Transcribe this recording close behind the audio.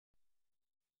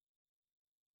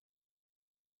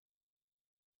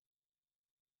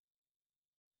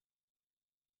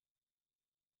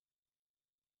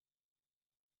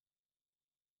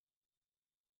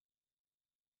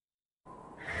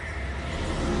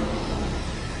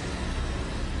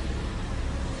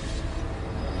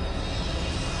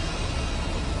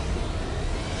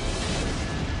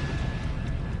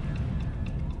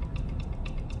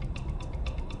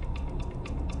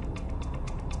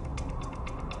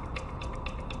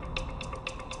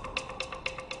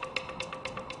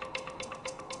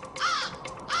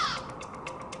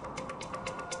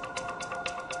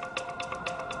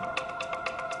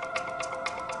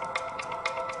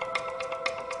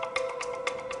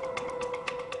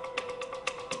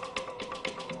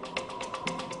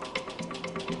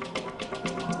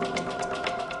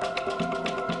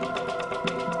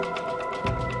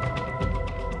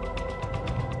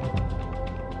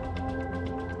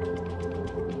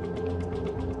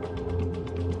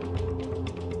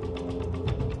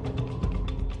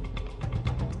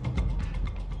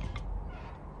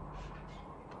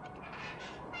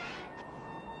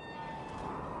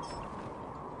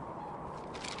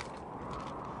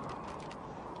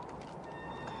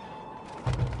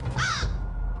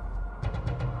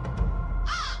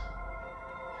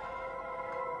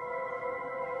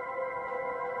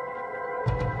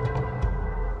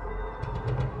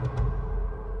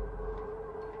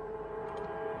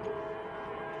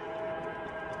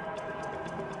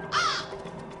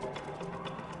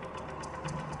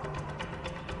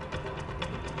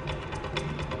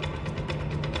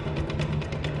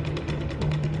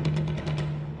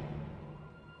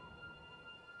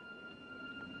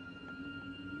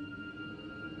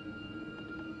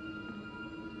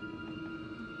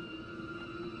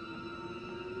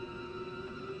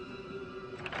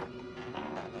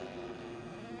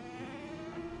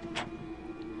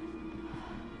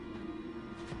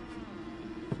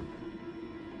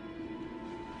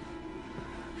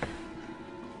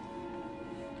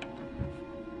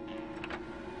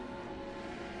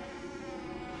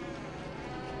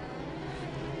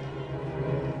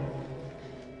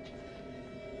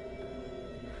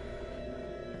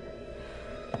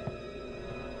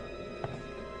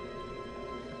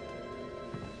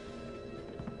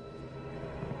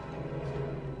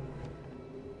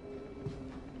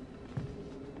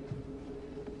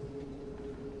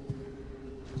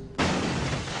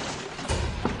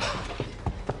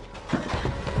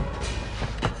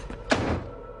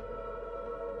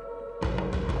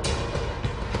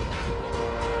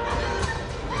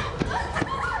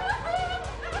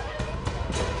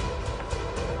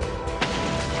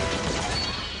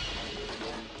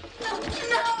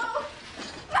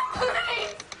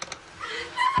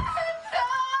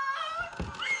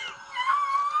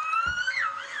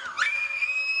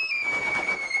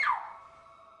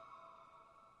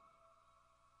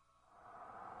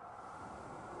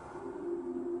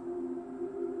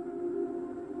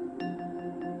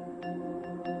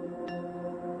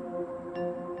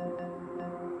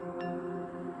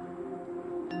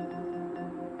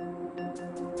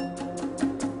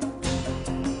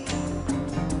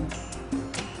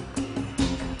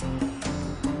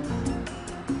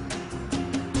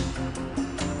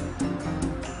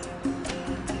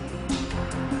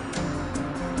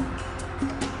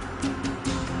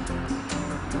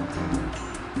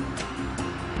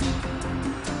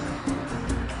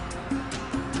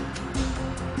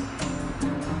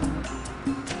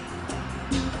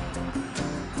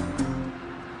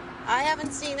I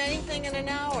haven't seen anything in an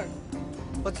hour.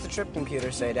 What's the trip computer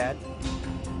say, Dad?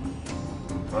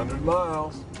 100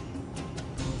 miles.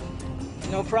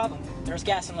 No problem. There's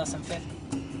gas in less than 50.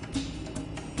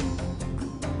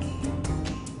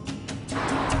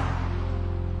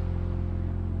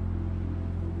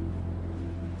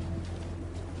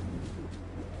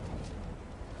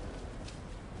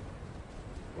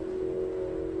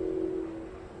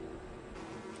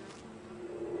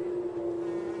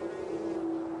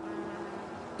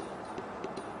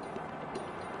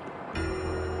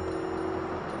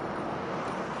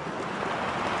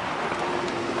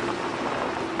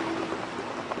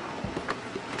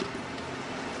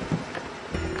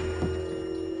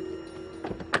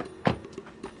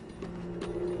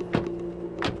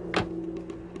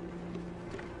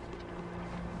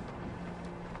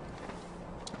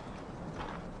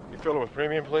 Fill it with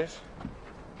premium, please.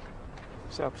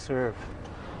 Self-serve,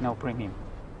 no premium.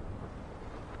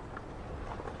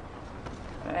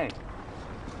 Hey,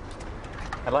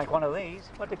 I'd like one of these.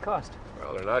 What'd it cost?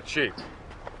 Well, they're not cheap.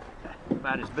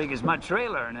 About as big as my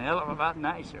trailer and a hell of a lot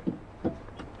nicer.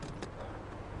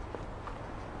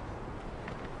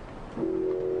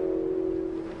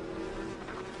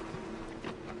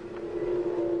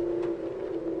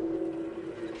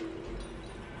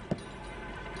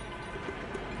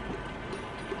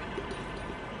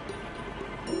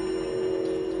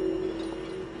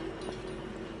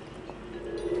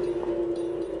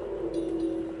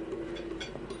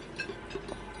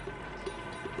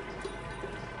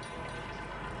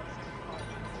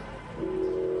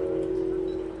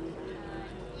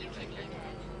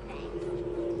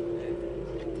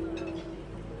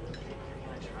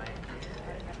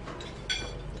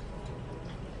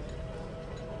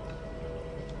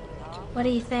 What do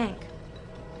you think?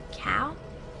 Cow?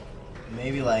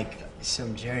 Maybe like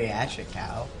some geriatric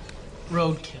cow.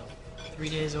 Roadkill. 3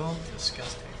 days old?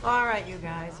 Disgusting. All right, you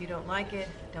guys, you don't like it,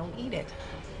 don't eat it.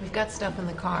 We've got stuff in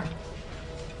the car.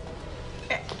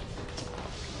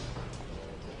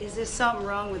 Is there something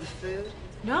wrong with the food?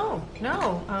 No,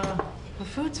 the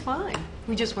food's fine.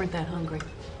 We just weren't that hungry.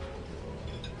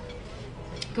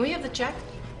 Can we have the check?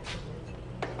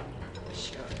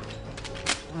 Sure.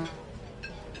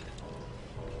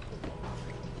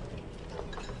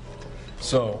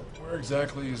 So, where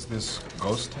exactly is this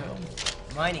ghost town?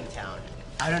 Mining town.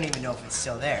 I don't even know if it's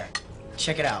still there.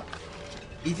 Check it out.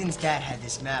 Ethan's dad had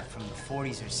this map from the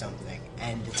 40s or something,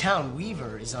 and the town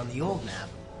Weaver is on the old map,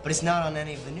 but it's not on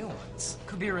any of the new ones.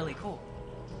 Could be really cool.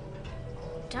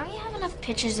 Don't you have enough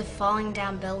pictures of falling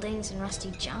down buildings and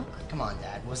rusty junk? Come on,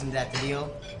 Dad, wasn't that the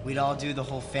deal? We'd all do the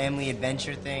whole family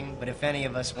adventure thing, but if any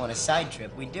of us want a side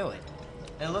trip, we'd do it.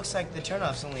 And it looks like the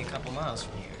turnoff's only a couple miles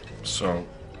from here. So,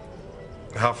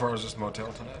 how far is this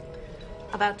motel tonight?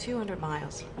 About 200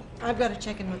 miles. I've got to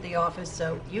check in with the office,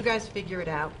 so you guys figure it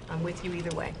out. I'm with you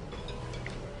either way.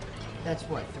 That's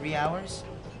what, 3 hours?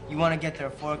 You want to get there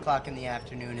at 4 o'clock in the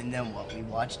afternoon, and then what, we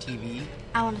watch TV?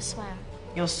 I want to swim.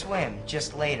 You'll swim,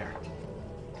 just later.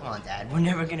 Come on, Dad, we're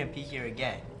never gonna be here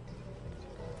again.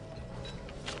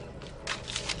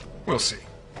 We'll see.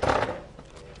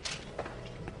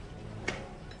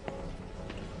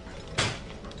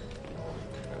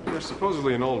 There's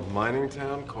supposedly an old mining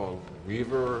town called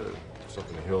Weaver. It's up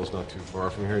in the hills not too far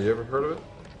from here. You ever heard of it?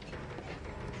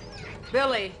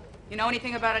 Billy, you know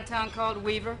anything about a town called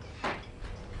Weaver?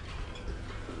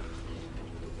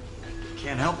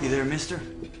 Can't help you there, mister.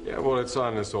 Yeah, well, it's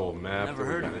on this old map. Never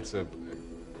heard of it. It's a...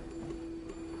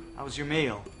 How was your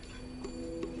meal?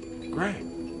 Great.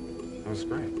 That was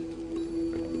great.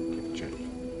 Keep the change.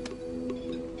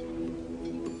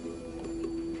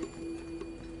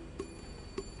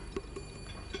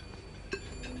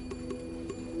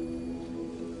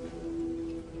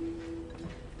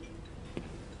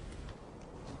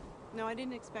 No, I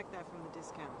didn't expect that from the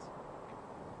discounts.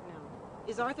 No.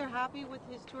 Is Arthur happy with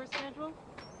his tour schedule?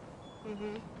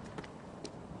 Mm-hmm.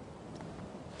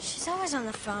 She's always on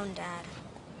the phone, Dad.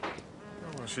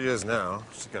 Well, she is now.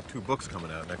 She's got 2 books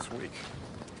coming out next week.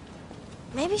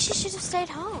 Maybe she should have stayed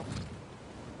home.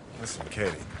 Listen,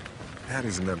 Katie,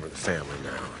 Patty's a member of the family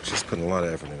now. She's putting a lot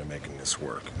of effort into making this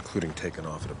work, including taking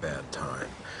off at a bad time.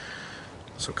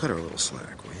 So cut her a little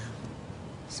slack, will you?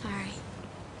 Sorry.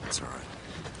 That's all right.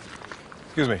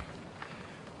 Excuse me.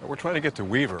 We're trying to get to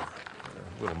Weaver,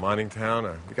 a little mining town.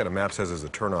 We got a map says there's a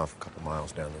turnoff a couple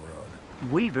miles down the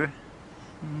road. Weaver?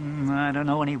 I don't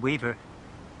know any Weaver.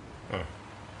 Huh.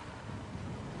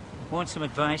 Want some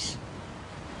advice?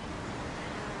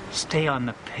 Stay on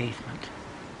the pavement.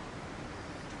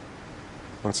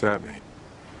 What's that mean?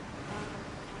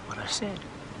 What I said.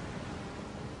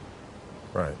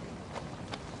 Right.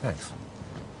 Thanks.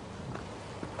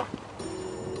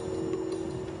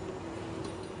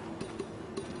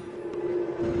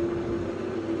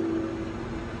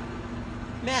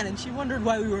 Man, and she wondered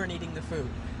why we weren't eating the food.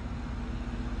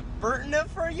 Burnt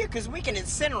enough for you? Because we can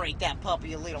incinerate that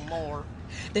puppy a little more.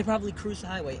 They probably cruise the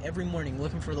highway every morning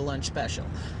looking for the lunch special.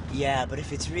 Yeah, but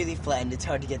if it's really flattened, it's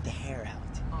hard to get the hair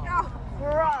out. Oh,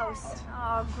 gross.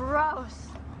 Oh, gross.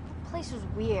 The place was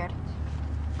weird.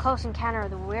 Close encounter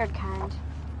of the weird kind.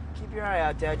 Keep your eye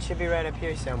out, Dad. Should be right up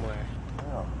here somewhere.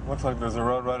 Oh, looks like there's a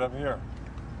road right up here.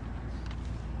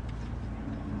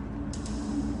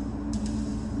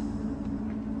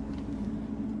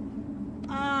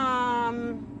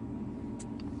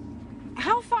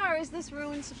 How far is this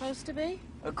ruin supposed to be?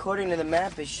 According to the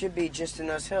map, it should be just in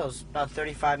those hills, about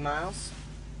 35 miles.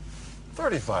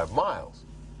 35 miles?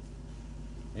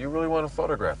 You really want to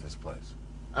photograph this place?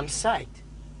 I'm psyched.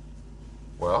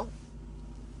 Well?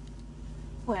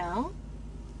 Well,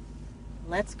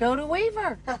 let's go to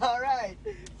Weaver. All right,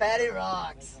 Patty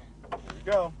rocks. Here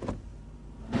you go.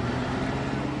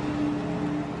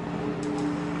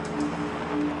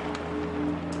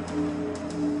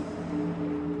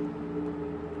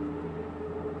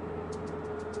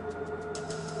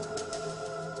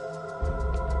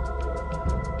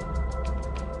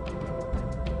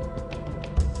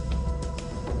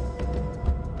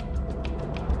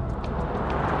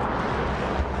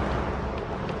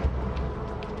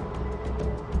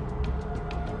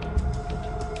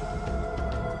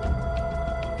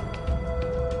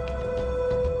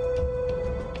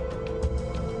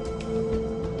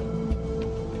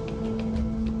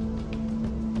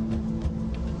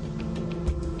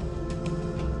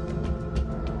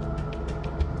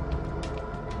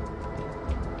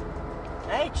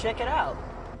 Hey, check it out.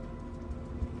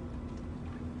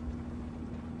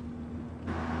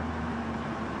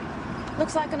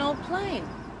 Looks like an old plane.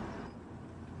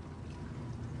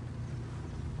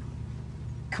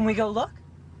 Can we go look?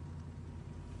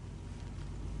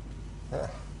 Yeah,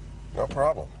 no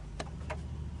problem.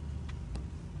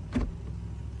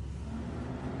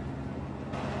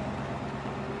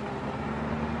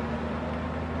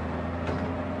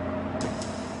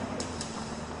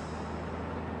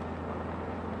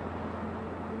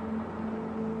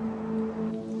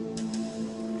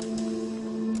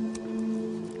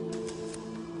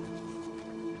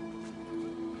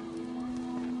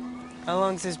 How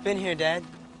long's this been here, Dad?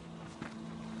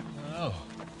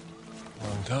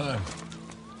 time.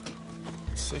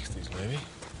 60s, maybe.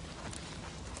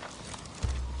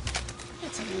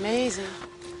 It's amazing.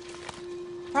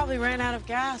 Probably ran out of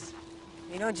gas.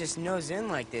 You don't just nose in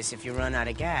like this if you run out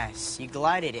of gas. You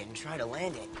glided it and try to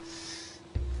land it.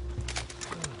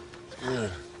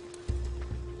 Good.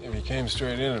 If you came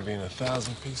straight in, it'd be in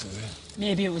 1,000 pieces, eh?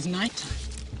 Maybe it was nighttime,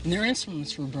 and their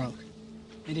instruments were broke.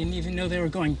 They didn't even know they were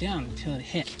going down until it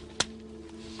hit.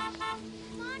 Come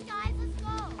on, guys, let's go.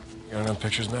 You got enough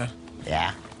pictures, Matt?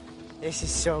 Yeah. This is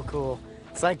so cool.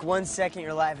 It's like 1 second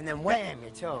you're alive and then wham,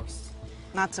 you're toast.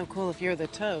 Not so cool if you're the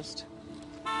toast.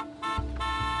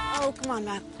 Oh, come on,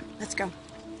 Matt. Let's go.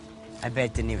 I bet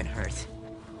it didn't even hurt.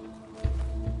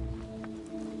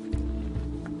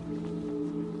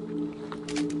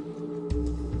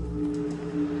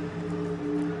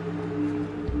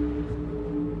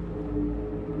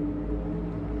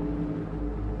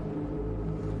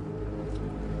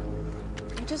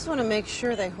 I just want to make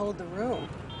sure they hold the room.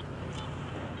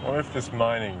 What if this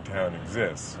mining town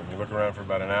exists and you look around for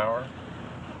about an hour?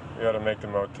 We ought to make the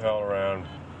motel around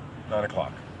 9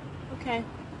 o'clock. Okay.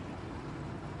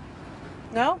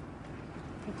 No?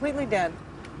 Completely dead.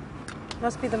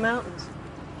 Must be the mountains.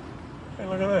 Hey,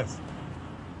 look at this.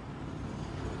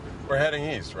 We're heading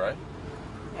east, right?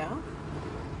 Yeah?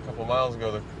 A couple miles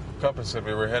ago, the compass said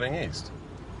we were heading east.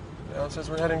 Now it says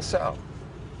we're heading south.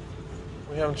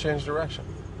 We haven't changed direction.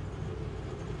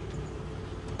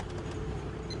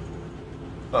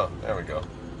 Oh, there we go.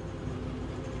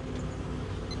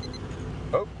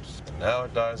 Oops, and now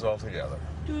it dies altogether.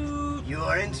 You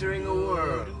are entering a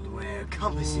world where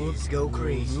compasses go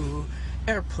crazy.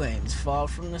 Airplanes fall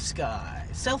from the sky.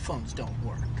 Cell phones don't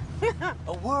work.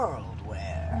 A world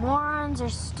where... Morons are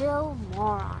still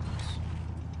morons.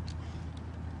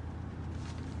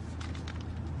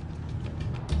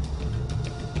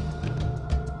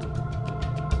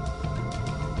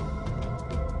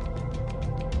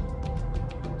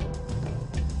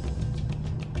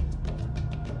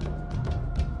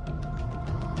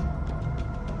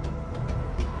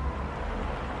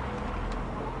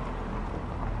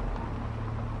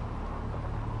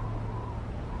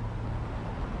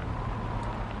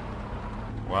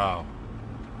 Wow.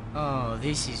 Oh,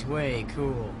 this is way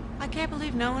cool. I can't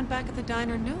believe no one back at the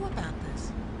diner knew about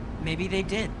this. Maybe they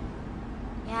did.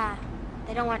 Yeah,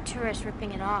 they don't want tourists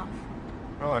ripping it off.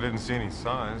 Well, I didn't see any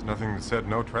signs. Nothing that said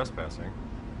no trespassing.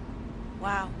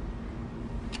 Wow.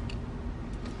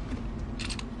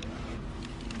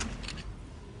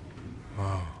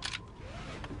 Wow.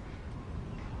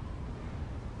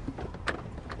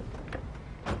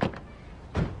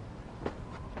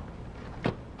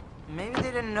 Maybe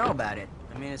they didn't know about it.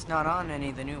 I mean, it's not on any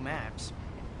of the new maps.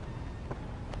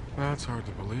 That's hard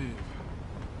to believe.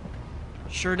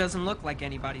 Sure doesn't look like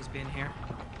anybody's been here.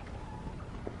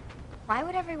 Why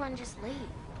would everyone just leave?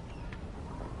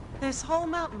 This whole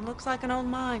mountain looks like an old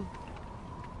mine.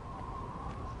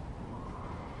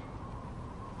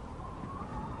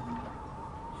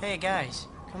 Hey, guys,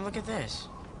 come look at this.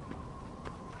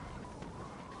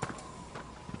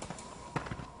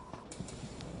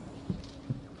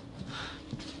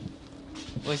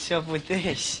 What's up with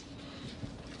this?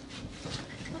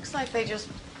 Looks like they just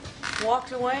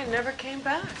walked away and never came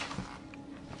back.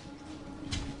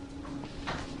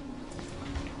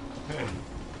 Hey,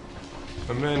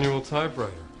 a manual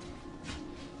typewriter.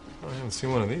 I haven't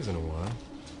seen one of these in a while.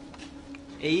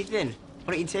 Hey, Ethan,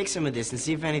 why don't you take some of this and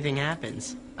see if anything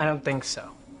happens? I don't think so.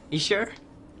 You sure?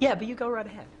 Yeah, but you go right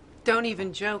ahead. Don't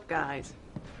even joke, guys.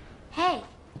 Hey,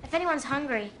 if anyone's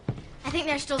hungry, I think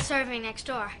they're still serving next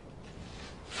door.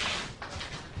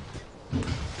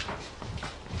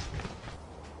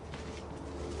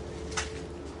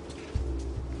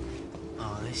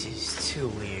 Oh, this is too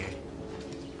weird.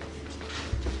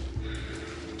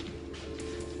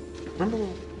 Remember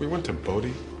when we went to Bodie?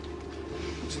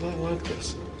 It was a lot like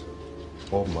this.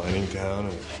 Old mining town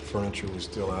and furniture was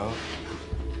still out.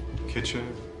 Kitchen,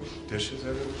 dishes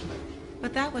everywhere.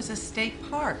 But that was a state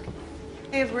park.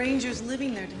 They have rangers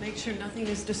living there to make sure nothing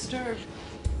is disturbed.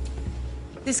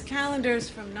 This calendar is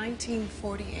from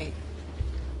 1948.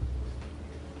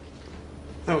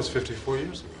 That was 54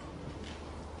 years ago.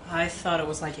 I thought it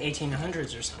was like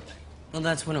 1800s or something. Well,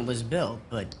 that's when it was built,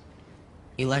 but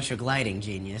electric lighting,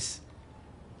 genius.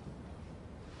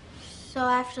 So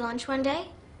after lunch one day,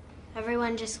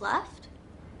 everyone just left?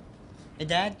 Hey,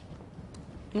 Dad,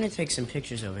 I'm gonna take some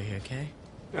pictures over here, okay?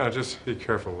 Yeah, just be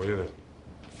careful, will you?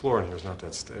 The floor in here is not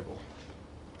that stable.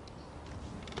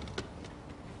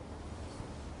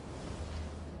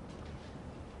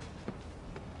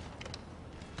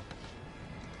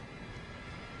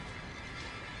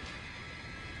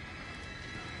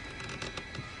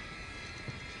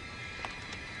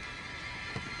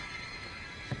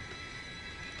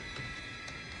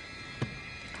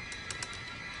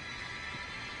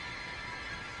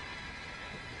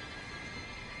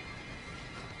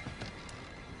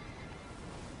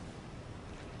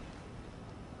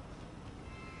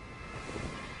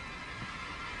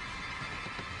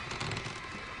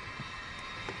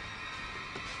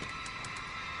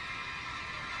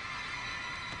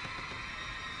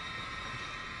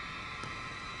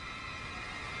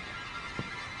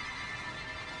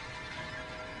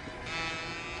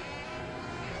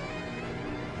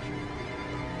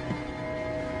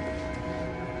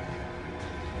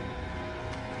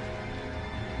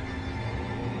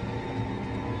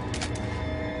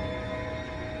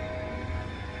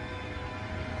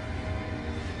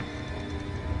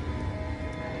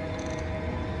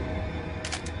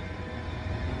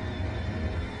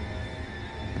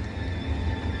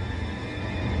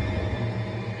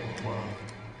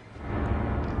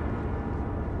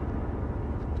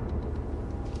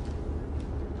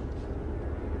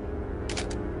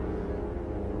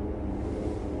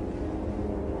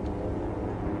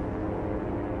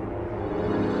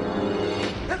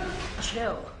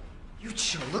 chill. You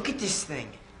chill. Look at this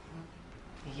thing.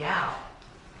 Yeah.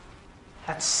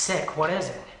 That's sick. What is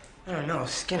it? I don't know.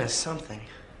 Skin of something.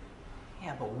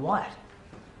 Yeah, but what?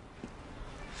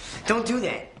 Don't do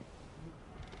that.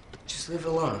 Just leave it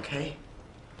alone, okay?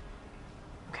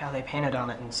 Look how they painted on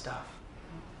it and stuff.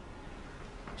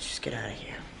 Let's just get out of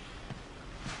here.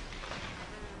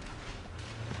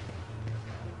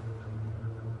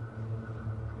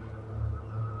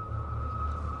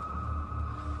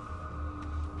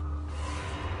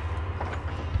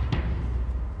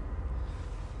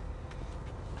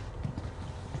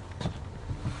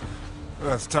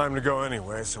 Well, it's time to go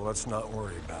anyway, so let's not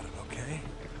worry about it, okay?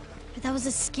 But that was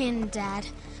a skin, Dad.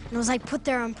 And it was like put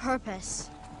there on purpose.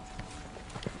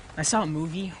 I saw a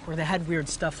movie where they had weird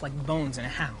stuff like bones in a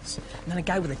house, and then a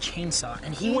guy with a chainsaw,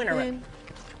 and he went around.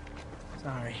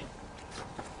 Sorry.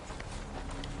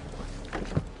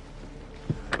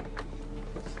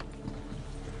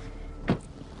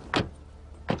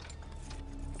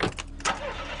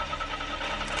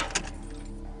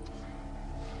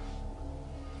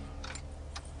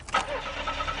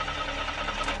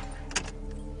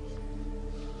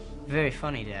 Very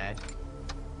funny, Dad.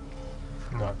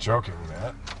 I'm not joking,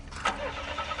 Matt.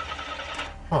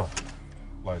 Huh.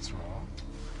 Lights are off.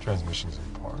 Transmission's in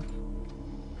park.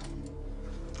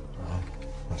 Well,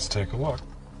 let's take a look.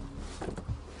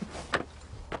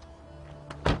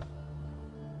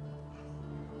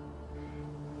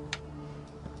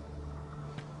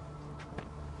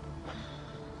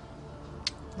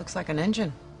 Looks like an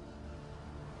engine.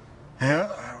 Yeah,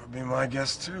 that would be my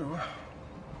guess, too.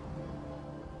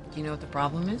 Do you know what the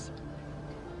problem is?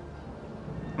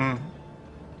 Mm-hmm.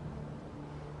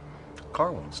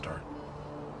 Car won't start.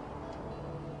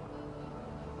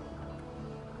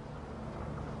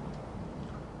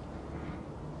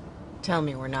 Tell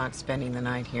me we're not spending the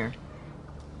night here.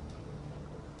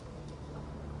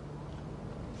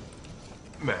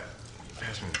 Matt,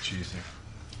 pass me the cheese here.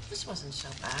 This wasn't so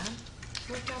bad.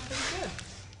 Worked out pretty good.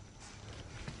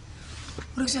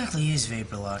 What exactly is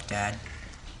vapor lock, Dad?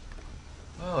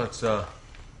 Well, it's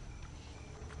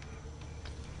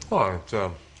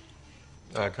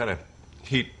kind of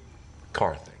heat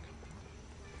car thing.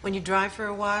 When you drive for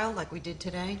a while, like we did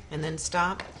today, and then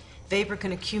stop, vapor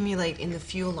can accumulate in the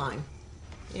fuel line.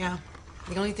 Yeah.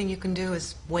 The only thing you can do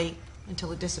is wait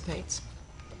until it dissipates.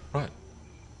 Right.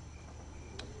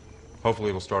 Hopefully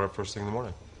it'll start up first thing in the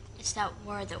morning. It's that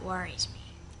word that worries me.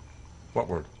 What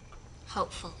word?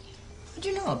 Hopefully. What'd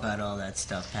you know about all that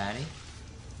stuff, Patty?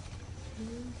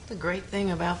 The great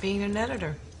thing about being an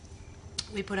editor.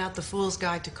 We put out the Fool's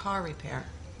Guide to Car Repair.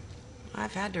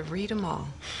 I've had to read them all.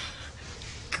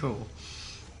 Cool.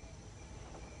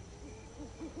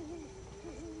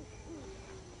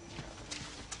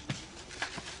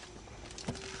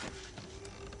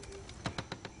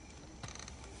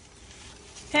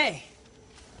 Hey,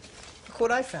 look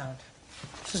what I found.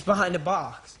 This is behind a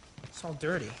box. It's all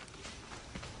dirty.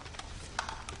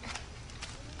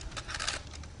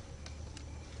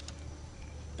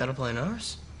 That'll play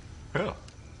ours? Yeah.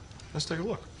 Let's take a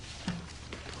look.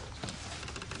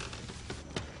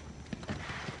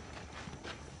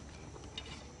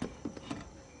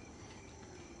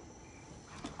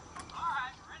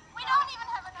 We don't even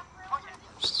have enough room.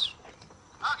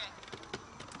 Okay.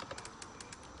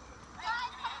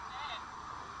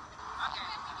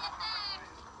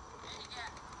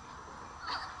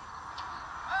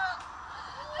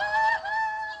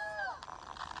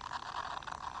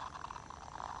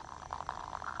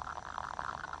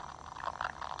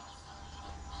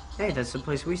 Hey, that's the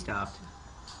place we stopped.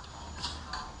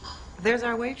 There's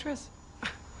our waitress.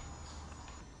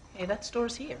 Hey, that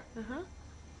store's here. Uh-huh.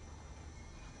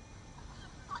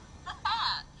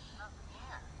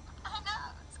 I know,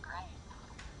 it's great.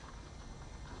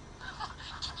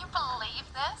 Can you believe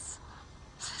this?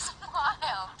 This is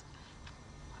wild.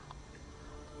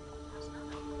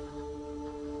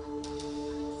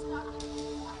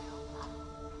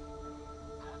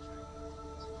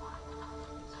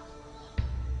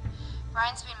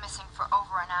 Brian's been missing for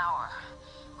over an hour.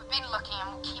 We've been looking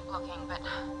and we'll keep looking, but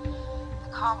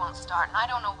the car won't start, and I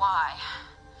don't know why.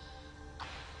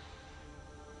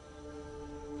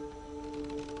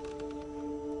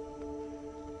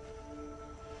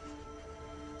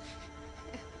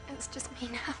 It's just me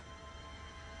now.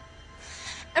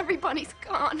 Everybody's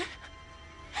gone.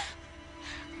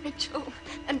 Rachel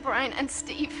and Brian and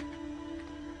Steve.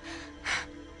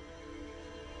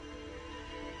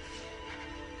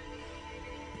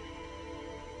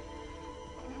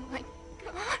 Oh my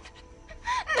God.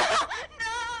 No,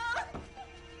 no!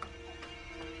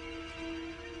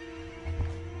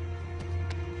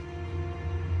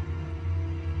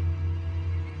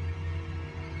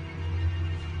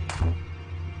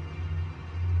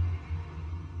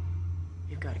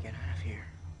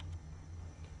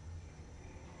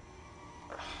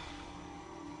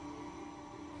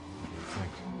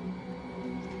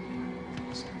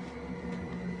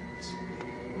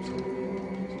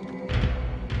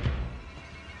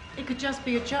 just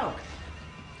be a joke.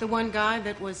 The one guy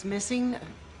that was missing,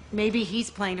 maybe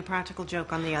he's playing a practical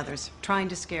joke on the others, trying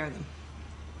to scare them.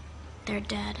 They're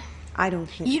dead. I don't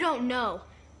think... You don't know.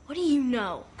 What do you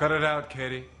know? Cut it out,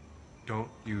 Katie. Don't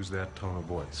use that tone of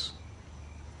voice.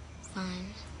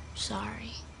 Fine.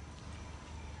 Sorry.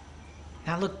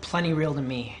 That looked plenty real to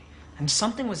me. And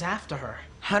something was after her.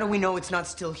 How do we know it's not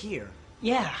still here?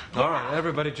 Yeah. All right,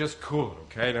 everybody just cool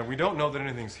it, okay? Now, we don't know that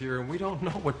anything's here, and we don't know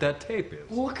what that tape is.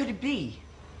 Well, what could it be?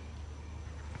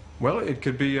 Well, it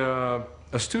could be a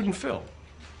student film.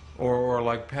 Or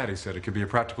like Patty said, it could be a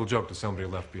practical joke to somebody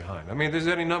left behind. I mean, there's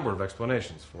any number of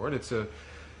explanations for it. It's a...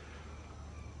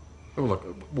 Oh, look,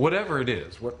 whatever it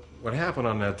is, what happened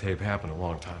on that tape happened a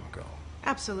long time ago.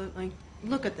 Absolutely.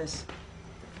 Look at this.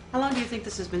 How long do you think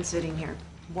this has been sitting here?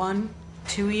 1,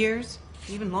 2 years?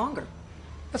 Even longer.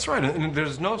 That's right, and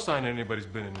there's no sign anybody's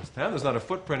been in this town. There's not a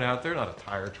footprint out there, not a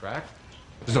tire track.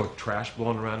 There's no trash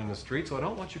blowing around in the street, so I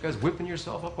don't want you guys whipping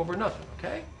yourself up over nothing,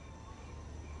 okay?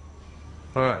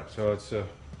 All right, so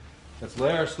let's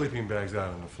lay our sleeping bags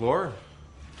out on the floor,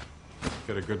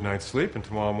 get a good night's sleep, and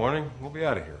tomorrow morning we'll be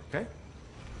out of here, okay?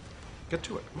 Get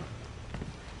to it. Come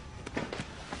on.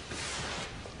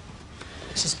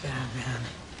 This is bad, man.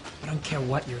 I don't care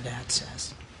what your dad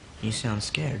says. You sound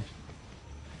scared.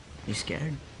 You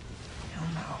scared? Hell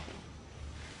no.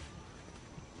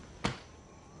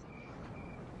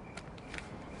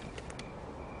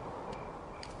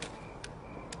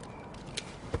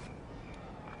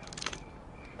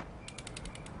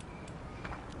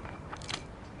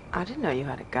 I didn't know you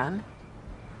had a gun.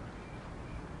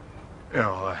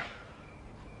 Yeah, well,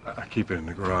 I keep it in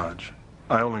the garage.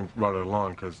 I only brought it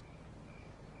along because,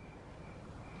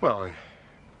 well, in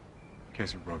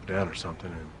case it broke down or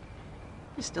something. And...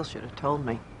 You still should have told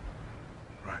me.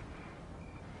 Right.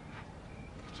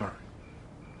 Sorry.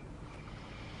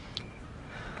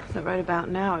 But right about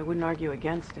now, I wouldn't argue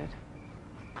against it.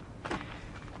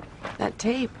 That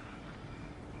tape,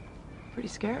 pretty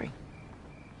scary.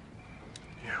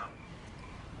 Yeah.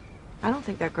 I don't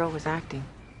think that girl was acting.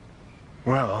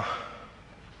 Well,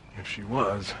 if she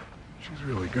was, she's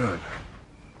really good.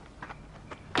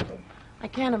 I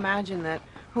can't imagine that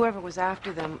whoever was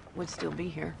after them would still be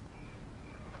here.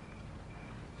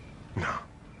 No.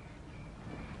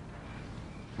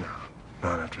 No,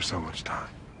 not after so much time.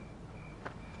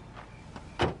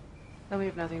 Then we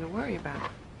have nothing to worry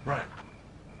about. Right.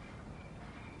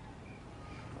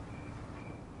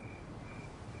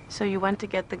 So you went to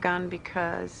get the gun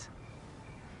because...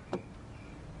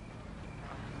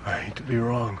 I hate to be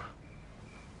wrong.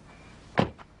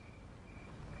 Let's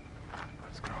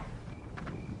go.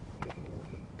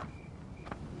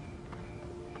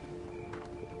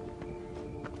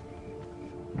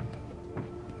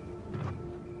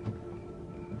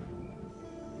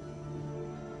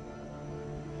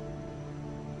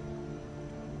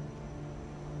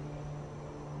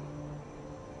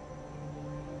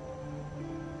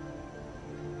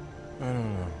 I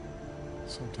don't know.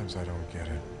 Sometimes I don't get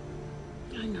it.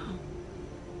 I know.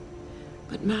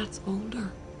 But Matt's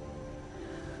older.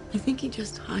 I think he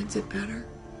just hides it better.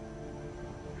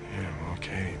 Yeah, well,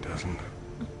 Katie doesn't.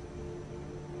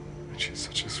 And she's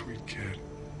such a sweet kid.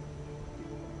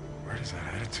 Where does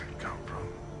that attitude come from?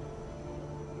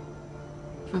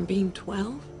 From being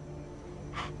 12?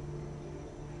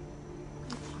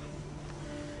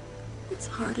 It's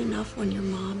hard enough when your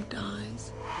mom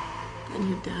dies and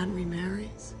your dad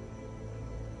remarries.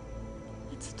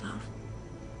 It's tough.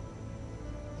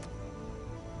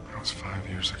 That was 5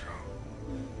 years ago.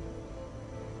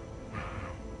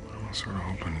 I was sort of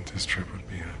hoping that this trip would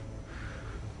be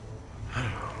I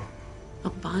don't know. A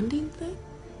bonding thing?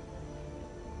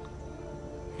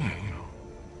 Yeah, you know.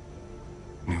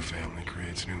 New family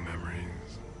creates new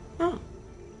memories. Oh.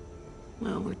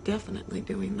 Well, we're definitely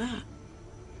doing that.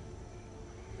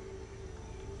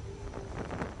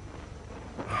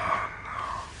 Oh,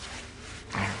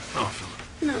 no. Oh,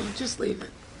 Philip. No, just leave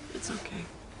it. It's okay.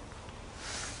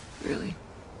 Really.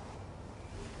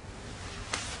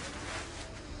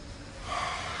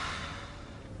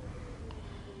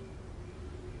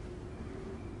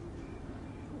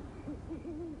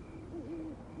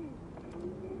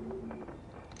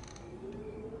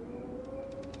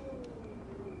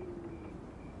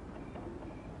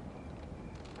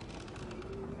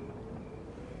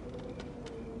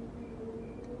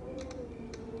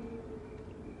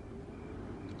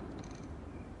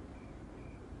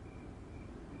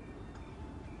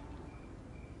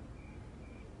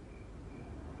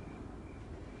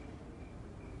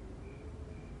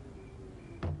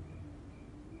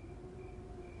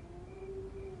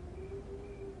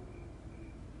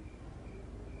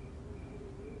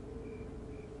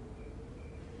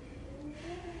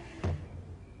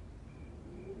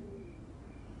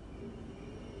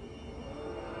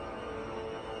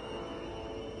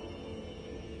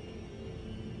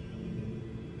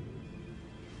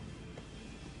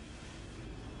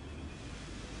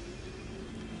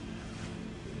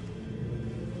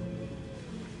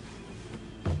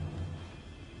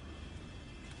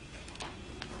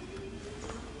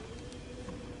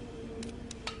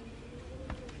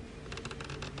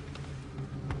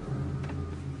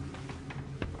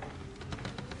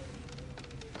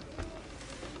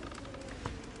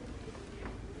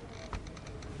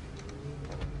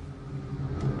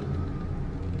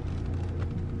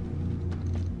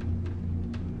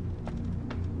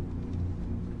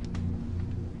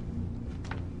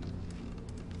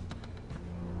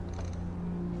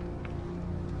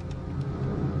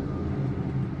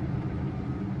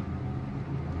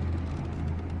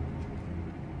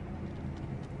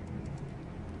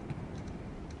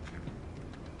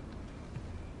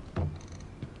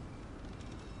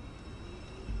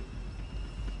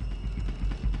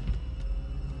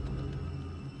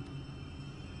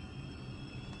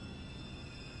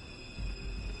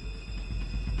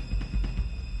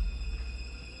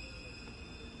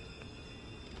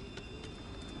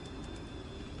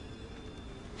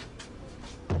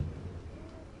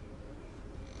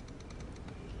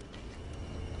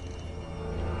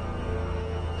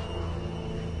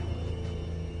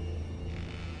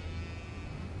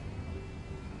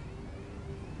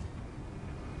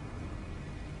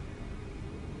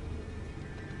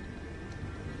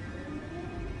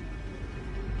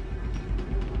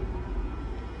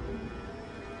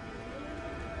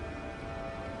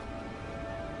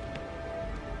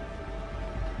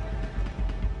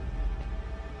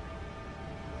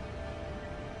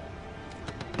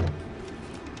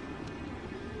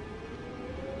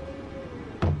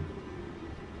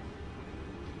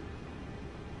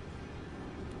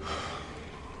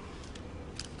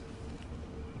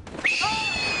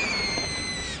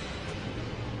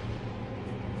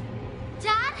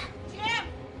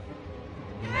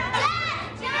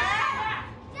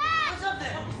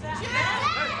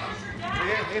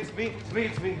 It's me.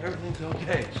 Everything's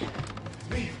okay.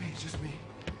 Me, just me.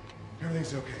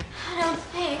 Everything's okay. I don't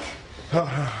think. Oh,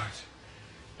 no, it's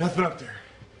nothing up there.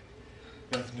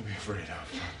 Nothing to be afraid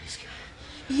of. Don't be scared.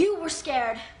 You were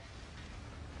scared.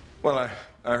 Well,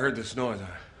 I heard this noise. I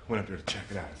went up there to check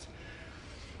it out.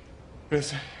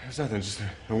 It's nothing, just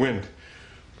a wind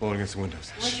blowing against the windows.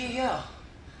 What'd you yell?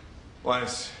 Well,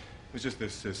 it was just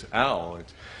this owl.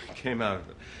 It came out of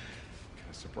it. Kind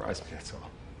of surprised me, that's all.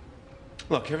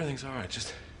 Look, everything's all right.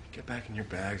 Just get back in your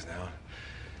bags now.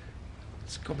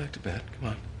 Let's go back to bed. Come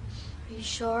on. Are you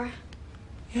sure?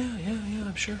 Yeah,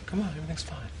 I'm sure. Come on, everything's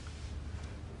fine.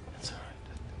 That's all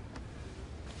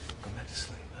right. Go back to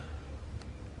sleep, huh?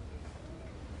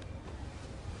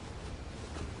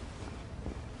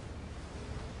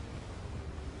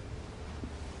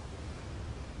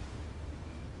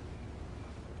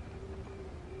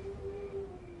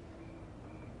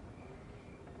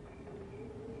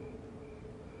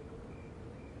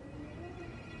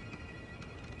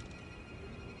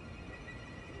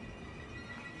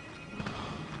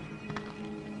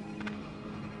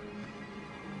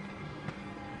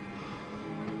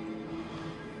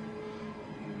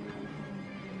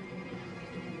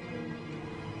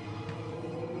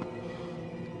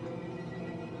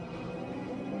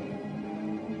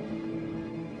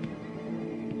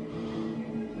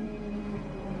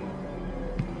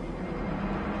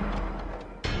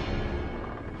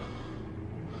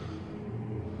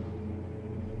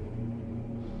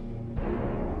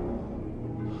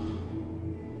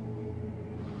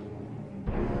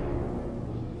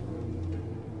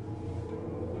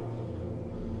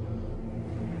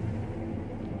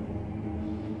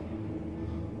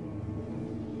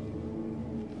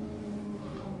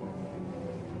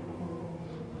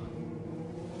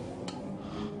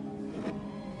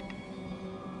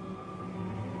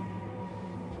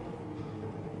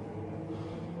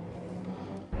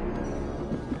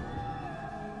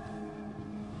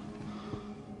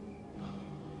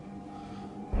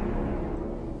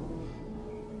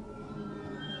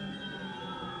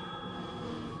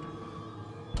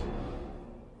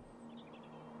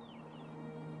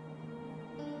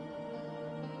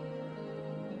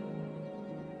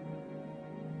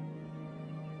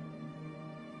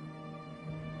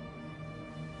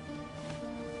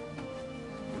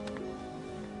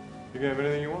 You can have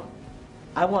anything you want.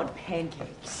 I want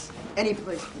pancakes. Any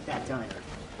place but that diner.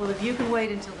 Well, if you can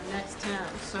wait until the next town,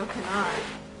 so can I.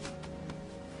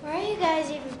 Where are you guys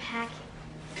even packing?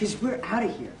 Because we're out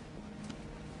of here.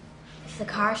 If the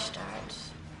car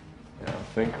starts. Yeah,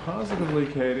 think positively,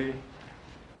 Katie.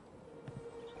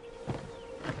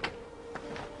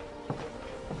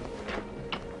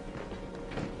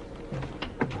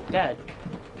 Dad,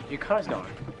 your car's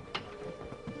gone.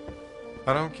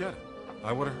 I don't get it.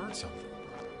 I would have heard something.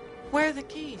 Where are the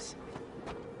keys?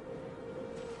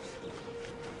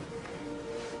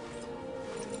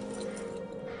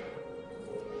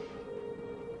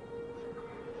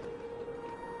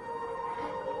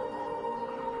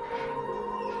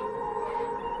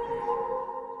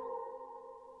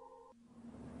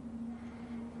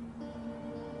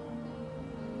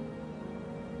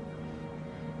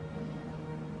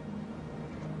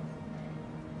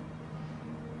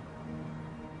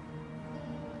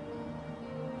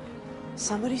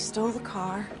 Somebody stole the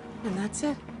car, and that's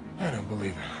it. I don't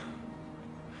believe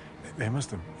it. They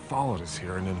must have followed us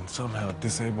here and then somehow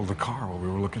disabled the car while we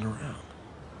were looking around.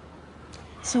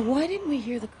 So why didn't we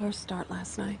hear the car start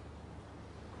last night?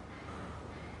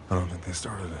 I don't think they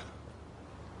started it.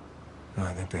 No,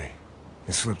 I think they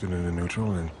slipped it into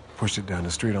neutral and then pushed it down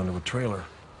the street onto a trailer.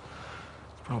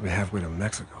 It's probably halfway to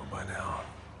Mexico by now.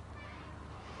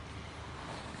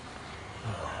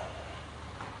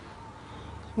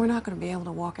 We're not going to be able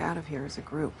to walk out of here as a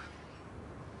group.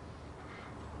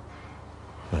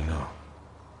 I know.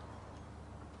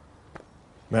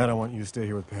 Matt, I want you to stay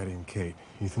here with Patty and Kate.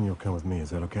 Ethan, you'll come with me. Is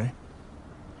that okay?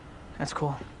 That's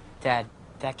cool. Dad,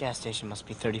 that gas station must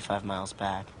be 35 miles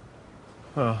back.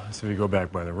 Well, that's if you go back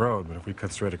by the road, but if we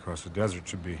cut straight across the desert, it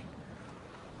should be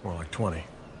more like 20.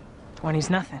 20's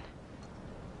nothing.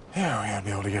 Yeah, we ought to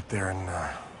be able to get there in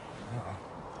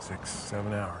 6,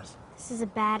 7 hours. This is a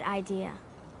bad idea.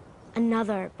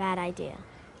 Another bad idea.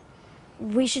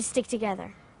 We should stick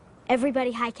together.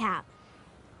 Everybody high cap.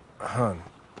 Hun,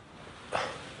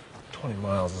 20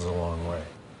 miles is a long way.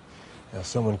 Now, if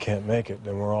someone can't make it,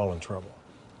 then we're all in trouble.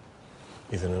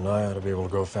 Ethan and I ought to be able to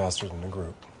go faster than the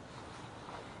group.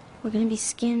 We're gonna be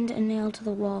skinned and nailed to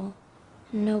the wall.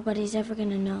 And nobody's ever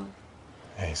gonna know.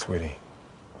 Hey, sweetie,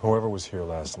 whoever was here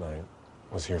last night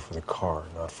was here for the car,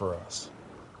 not for us.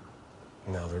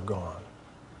 Now they're gone.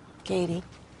 Katie,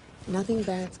 Nothing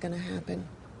bad's gonna happen.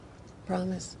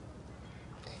 Promise.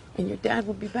 And your dad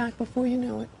will be back before you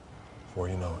know it. Before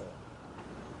you know it.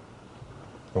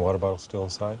 The water bottle's still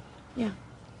inside? Yeah.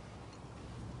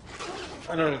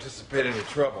 I don't anticipate any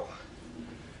trouble.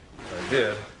 If I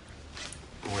did,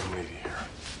 I wouldn't leave you here.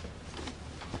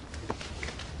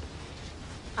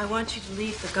 I want you to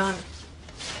leave the gun.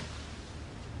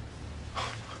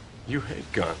 You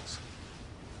hate guns.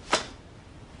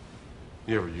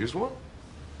 You ever used one?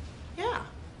 Yeah.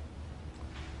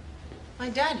 My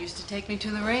dad used to take me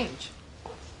to the range.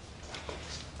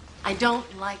 I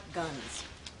don't like guns,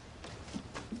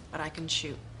 but I can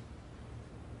shoot.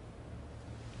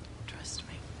 Trust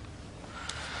me.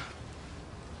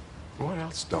 What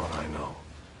else don't I know?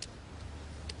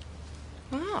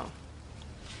 Oh.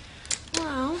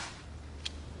 Well,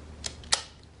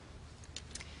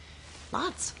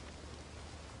 lots.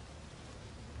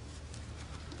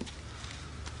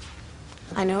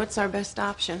 I know it's our best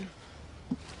option,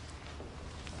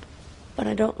 But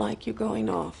I don't like you going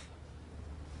off.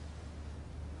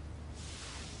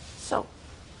 So,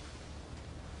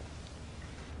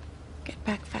 get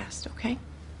back fast, okay?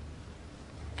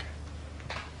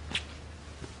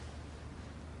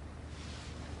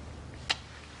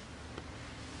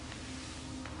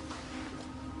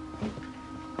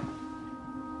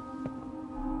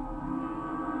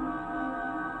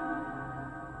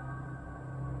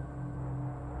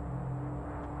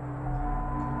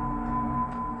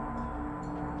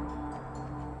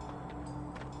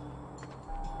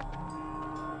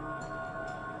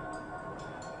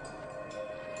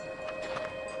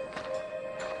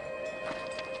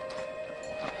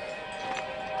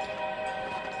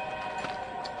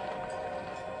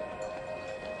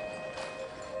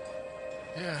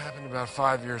 Yeah, it happened about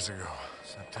 5 years ago,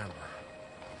 September.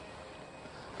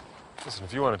 Listen,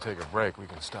 if you want to take a break, we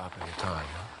can stop any time,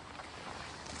 huh?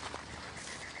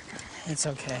 It's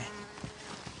okay.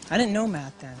 I didn't know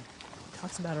Matt then.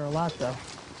 Talks about her a lot, though.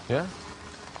 Yeah?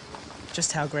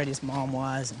 Just how great his mom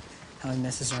was and how he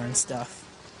misses her and stuff.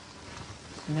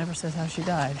 He never says how she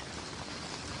died.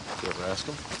 You ever ask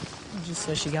him? He just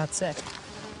says she got sick.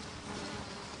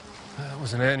 That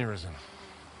was an aneurysm.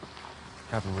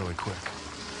 Happened really quick.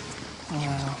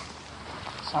 Wow.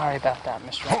 Sorry about that,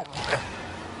 Mr. Riley.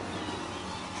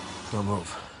 Don't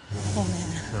move. Oh, man.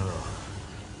 No.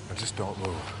 No, just don't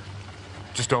move.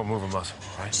 Just don't move a muscle,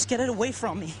 all right? Just get it away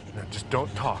from me. No, just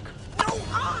don't talk. No!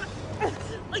 Ah!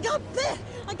 I got bit!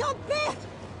 I got bit!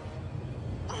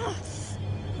 Ah.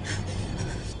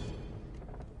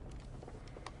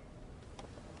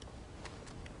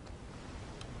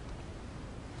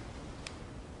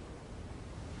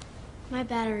 My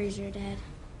batteries are dead.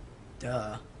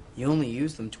 Duh. You only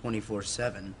use them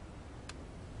 24/7.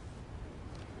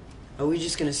 Are we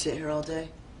just gonna sit here all day?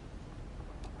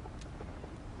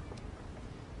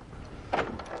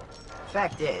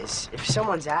 Fact is, if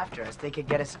someone's after us, they could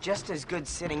get us just as good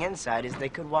sitting inside as they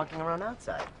could walking around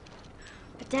outside.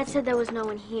 But Dad said there was no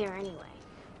one here anyway.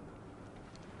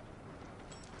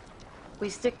 we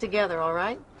stick together, all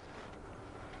right?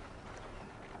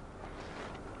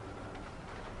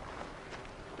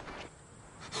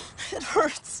 It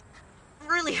hurts. It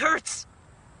really hurts.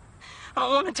 I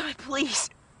don't want to die, please.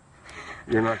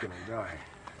 You're not gonna die.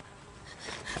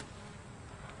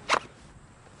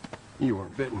 You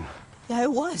weren't bitten. Yeah, I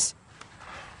was.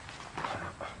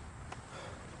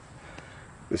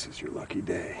 This is your lucky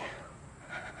day.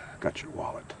 Got your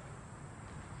wallet.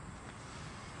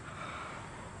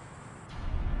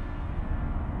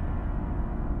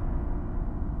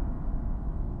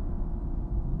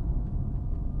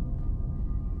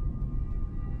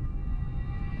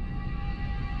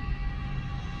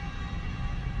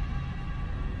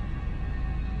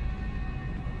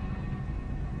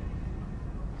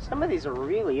 Some of these are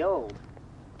really old.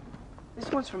 This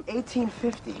one's from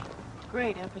 1850.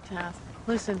 Great epitaph.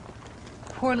 Listen,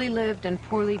 poorly lived and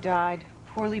poorly died,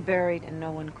 poorly buried and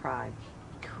no one cried.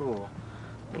 Cool.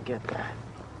 I get that.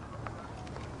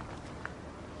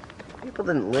 People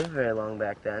didn't live very long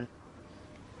back then.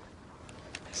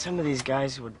 Some of these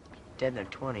guys were dead in their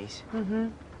 20s. Mm-hmm.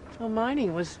 Well,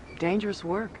 mining was dangerous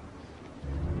work.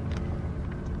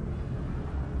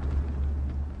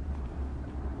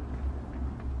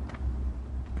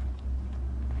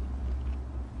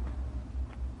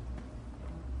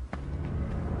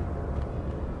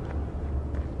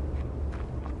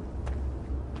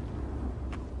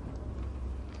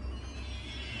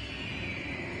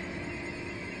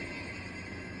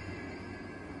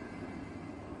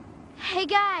 Hey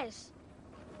guys,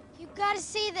 you gotta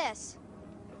see this.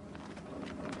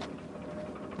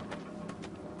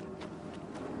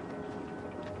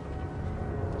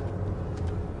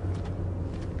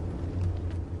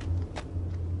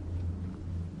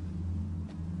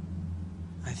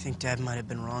 think Dad might have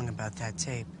been wrong about that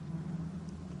tape.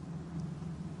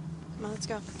 Come on, let's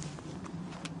go.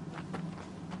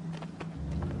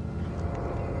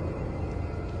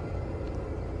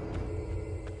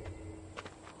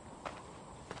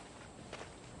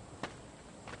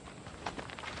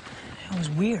 It was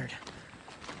weird.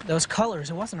 Those colors,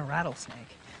 it wasn't a rattlesnake.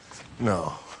 No.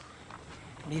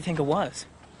 What do you think it was?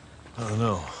 I don't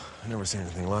know. I've never seen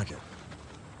anything like it.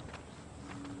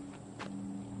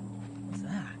 What's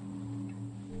that?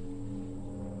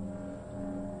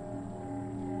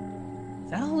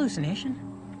 Is that a hallucination?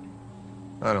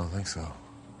 I don't think so.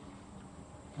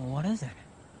 Well, what is it?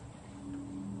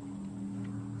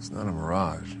 It's not a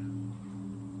mirage.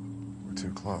 We're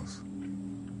too close.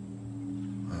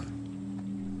 Huh.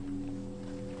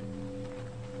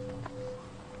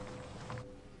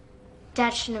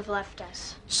 Dad shouldn't have left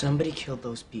us. Somebody killed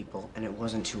those people, and it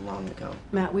wasn't too long ago.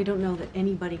 Matt, we don't know that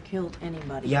anybody killed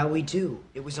anybody. Yeah, we do.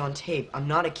 It was on tape. I'm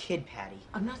not a kid, Patty.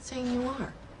 I'm not saying you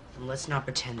are. And let's not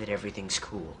pretend that everything's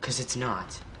cool, because it's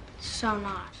not. So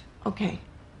not. Okay.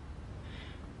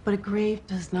 But a grave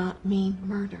does not mean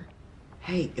murder.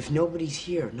 Hey, if nobody's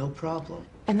here, no problem.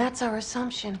 And that's our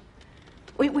assumption.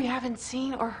 We haven't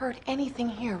seen or heard anything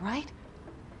here, right?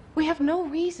 We have no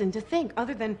reason to think,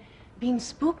 other than being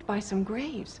spooked by some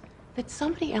graves, that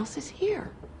somebody else is here.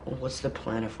 Well, what's the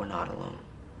plan if we're not alone?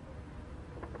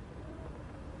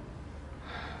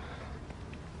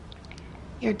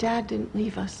 Your dad didn't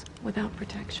leave us without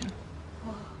protection.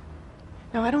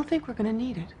 Now, I don't think we're gonna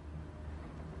need it.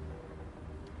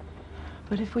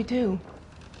 But if we do,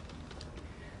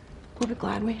 we'll be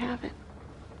glad we have it.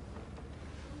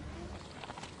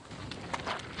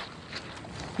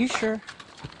 You sure?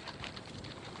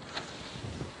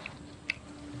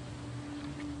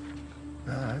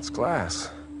 Nah, it's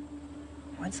glass.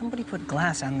 Why'd somebody put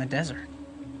glass out in the desert?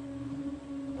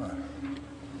 What?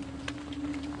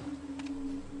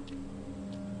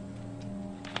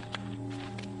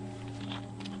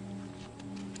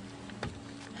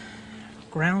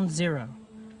 Ground Zero,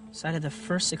 site of the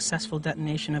first successful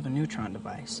detonation of a neutron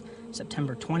device,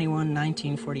 September 21,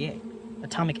 1948.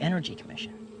 Atomic Energy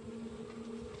Commission.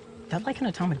 That like an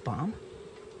atomic bomb?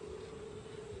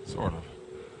 Sort of.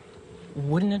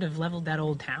 Wouldn't it have leveled that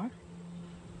old town?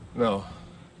 No.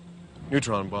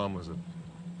 Neutron bomb was a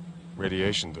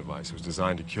radiation device. It was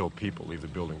designed to kill people, leave the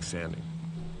building standing.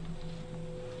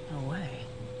 No way.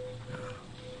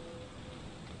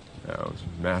 Yeah, it was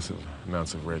massive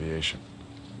amounts of radiation.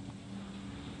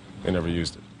 They never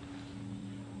used it.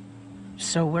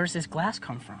 So where's this glass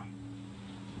come from?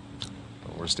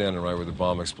 Well, we're standing right where the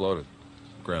bomb exploded.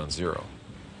 Ground Zero.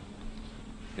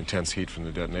 Intense heat from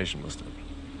the detonation must have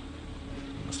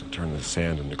turned the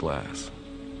sand into glass.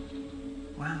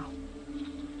 Wow.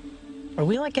 Are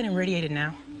we like getting radiated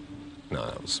now?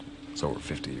 No, it's over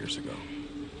 50 years ago.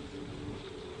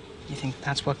 You think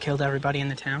that's what killed everybody in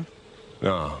the town?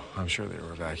 No, I'm sure they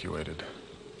were evacuated.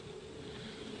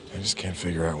 I just can't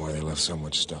figure out why they left so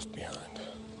much stuff behind.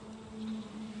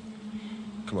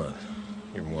 Come on.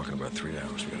 We've been walking about 3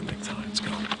 hours. We gotta make time. Let's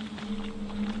go.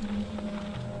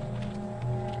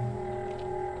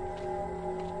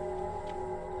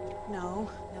 No,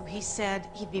 he said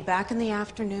he'd be back in the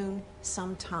afternoon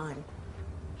sometime.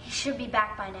 He should be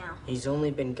back by now. He's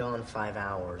only been gone 5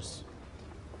 hours.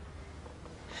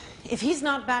 If he's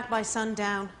not back by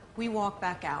sundown, we walk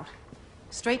back out.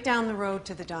 Straight down the road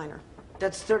to the diner.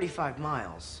 That's 35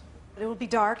 miles. But it will be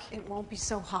dark, it won't be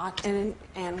so hot, and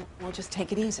we'll just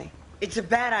take it easy. It's a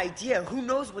bad idea. Who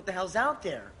knows what the hell's out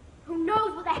there? Who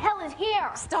knows what the hell is here?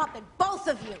 Stop it, both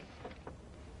of you!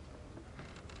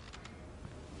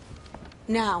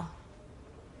 Now,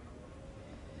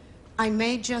 I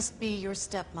may just be your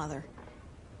stepmother,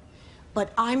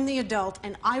 but I'm the adult,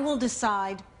 and I will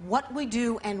decide what we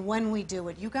do and when we do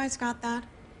it. You guys got that?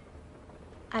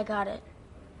 I got it.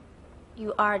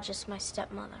 You are just my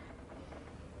stepmother.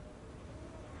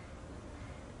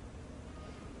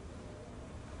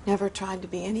 Never tried to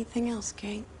be anything else,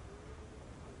 Kate.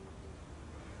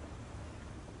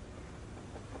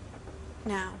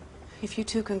 Now, if you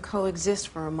two can coexist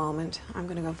for a moment, I'm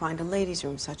gonna go find a ladies'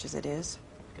 room such as it is.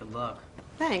 Good luck.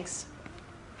 Thanks.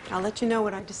 I'll let you know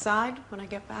what I decide when I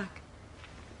get back.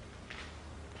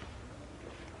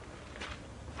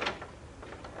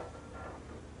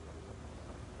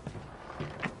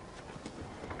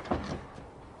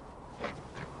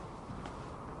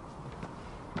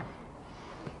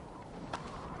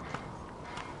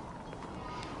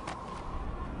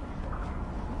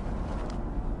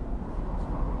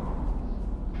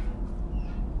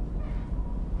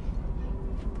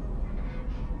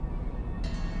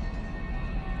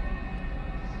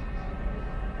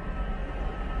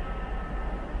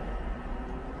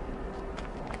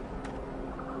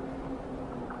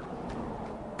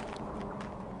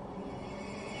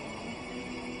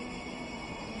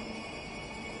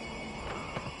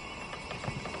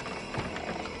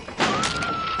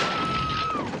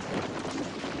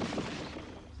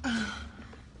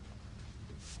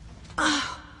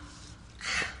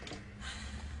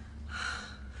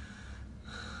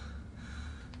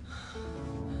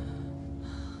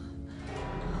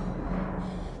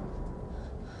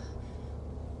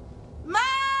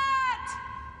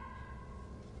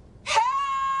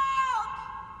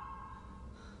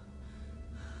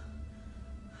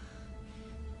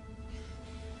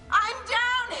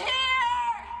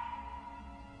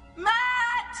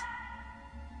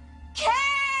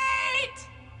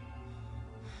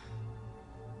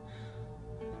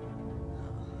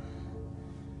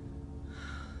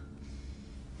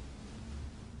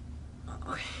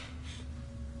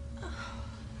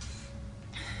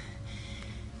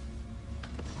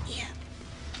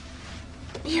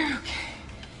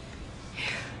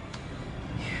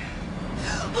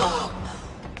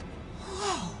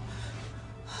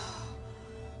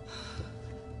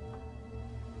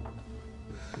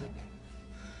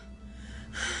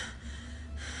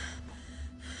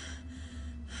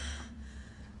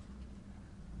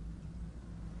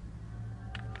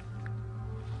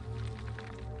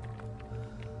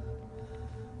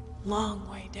 long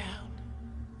way down.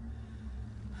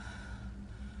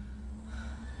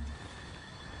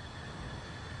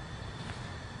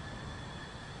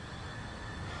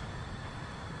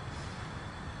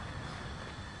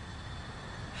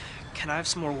 Can I have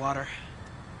some more water?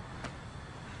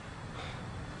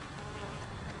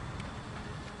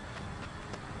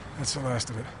 That's the last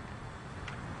of it.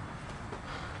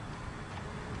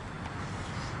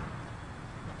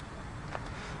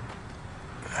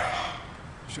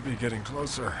 Should be getting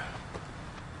closer.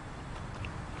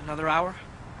 Another hour?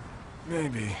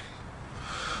 Maybe.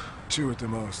 2 at the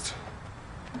most.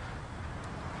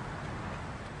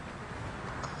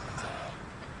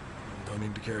 Don't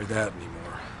need to carry that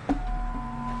anymore.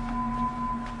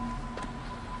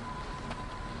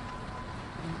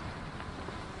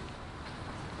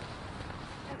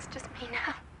 It's just me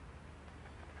now.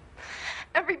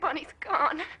 Everybody's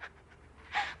gone.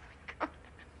 Oh my God.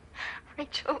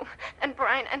 Rachel and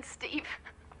Brian and Steve.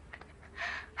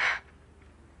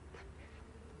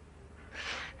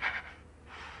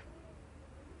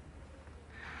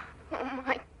 Oh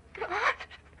my God.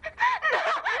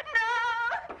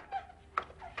 No!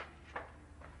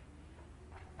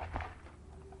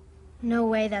 No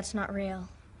way that's not real.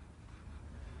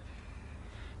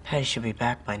 Patty should be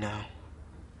back by now.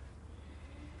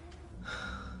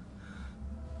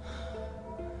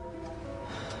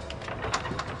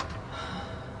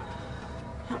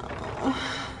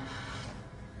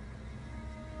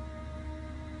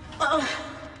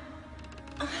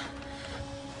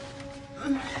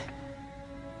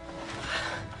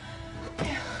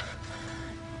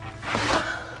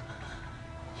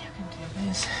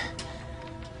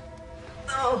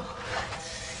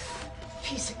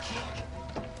 Piece of cake.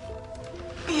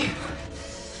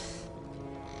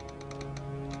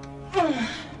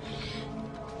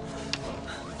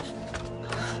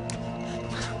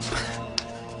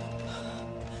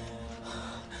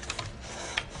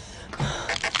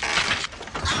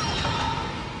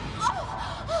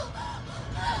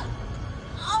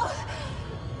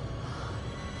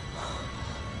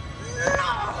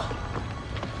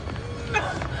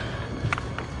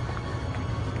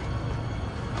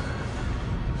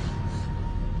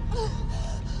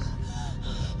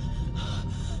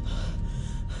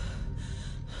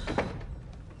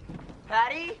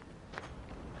 Patty?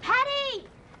 Patty!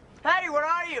 Patty, where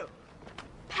are you?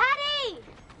 Patty!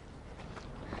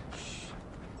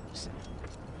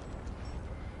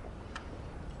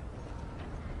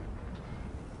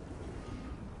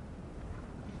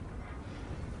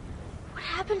 What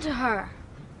happened to her?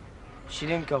 She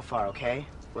didn't go far, okay?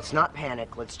 Let's not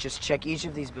panic. Let's just check each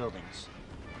of these buildings.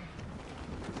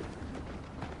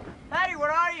 Patty,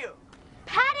 where are you?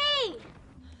 Patty!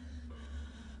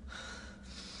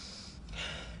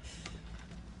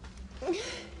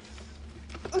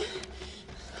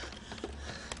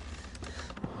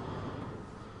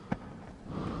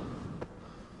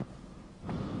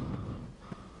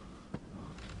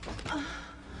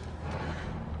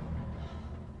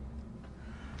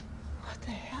 What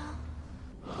the hell?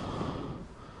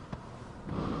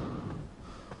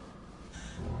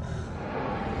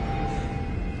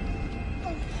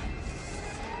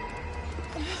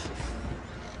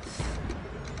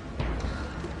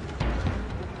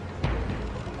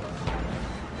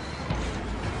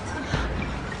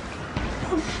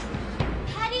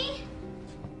 Patty?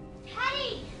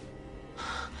 Patty!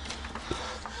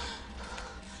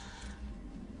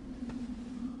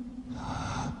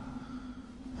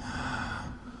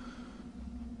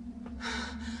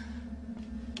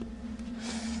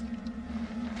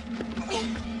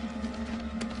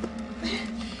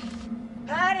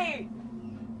 Patty!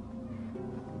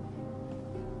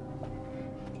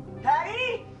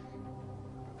 Patty?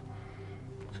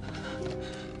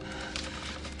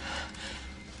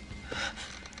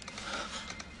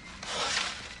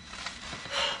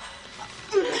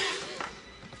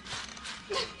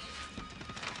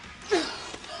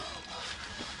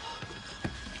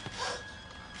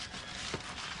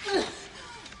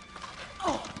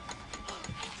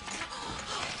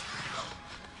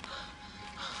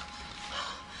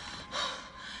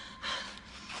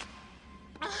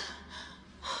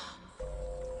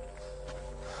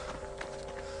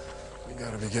 We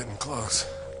gotta be getting close.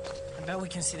 I bet we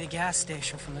can see the gas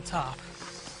station from the top.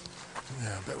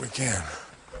 Yeah, I bet we can.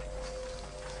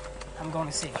 I'm going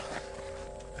to see.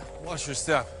 Watch your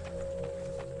step.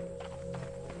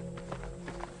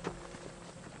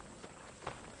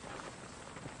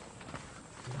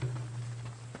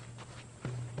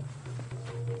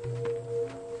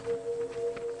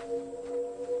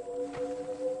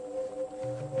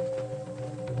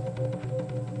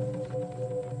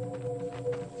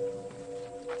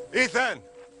 Ethan!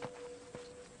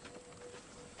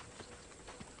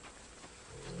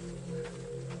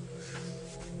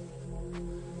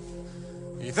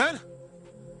 Ethan?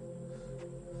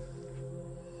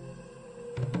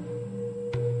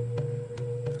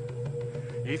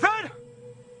 Ethan?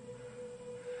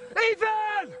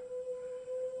 Ethan!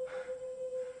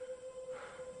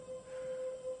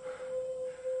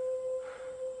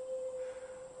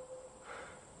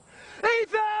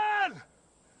 Ethan!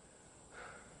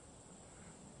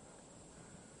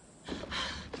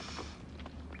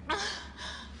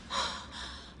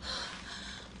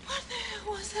 What the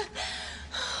hell was that?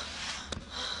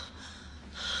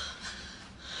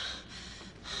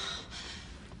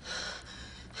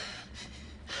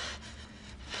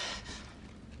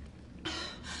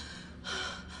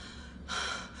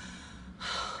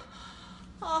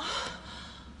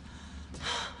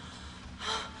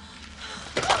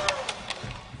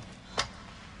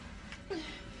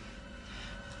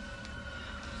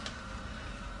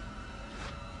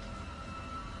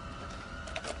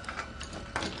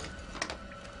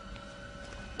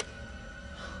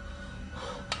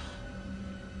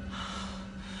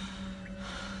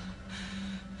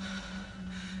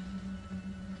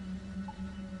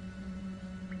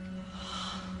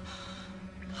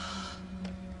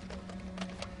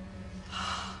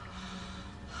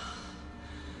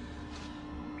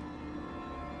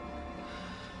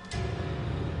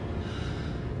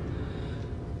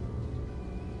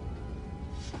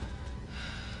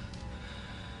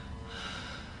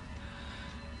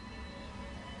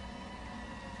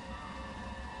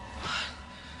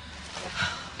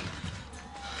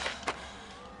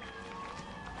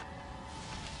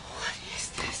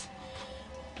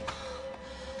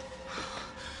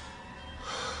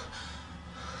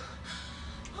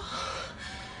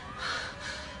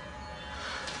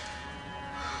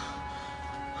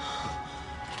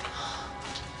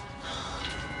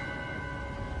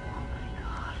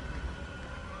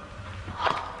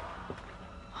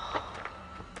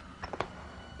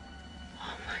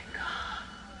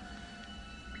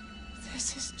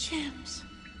 This is Jim's.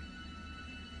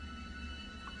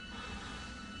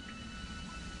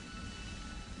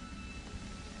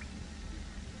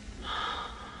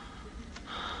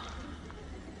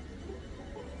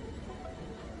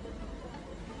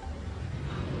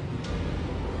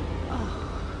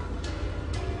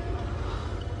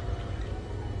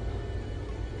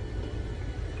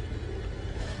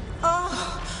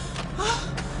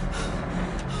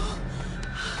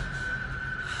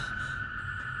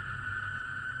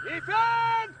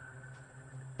 Ethan!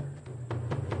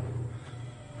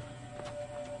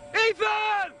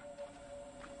 Ethan!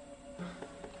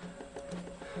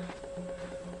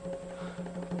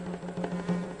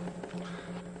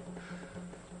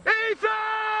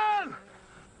 Ethan!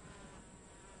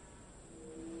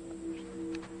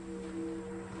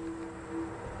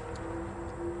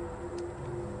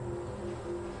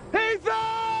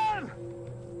 Ethan!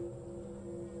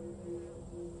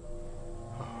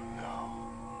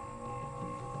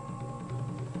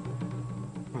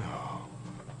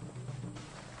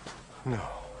 No,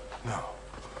 no.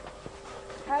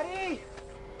 Patty!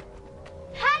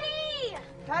 Patty!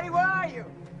 Patty, where are you?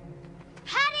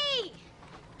 Patty!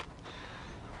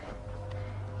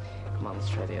 Come on, let's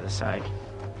try the other side.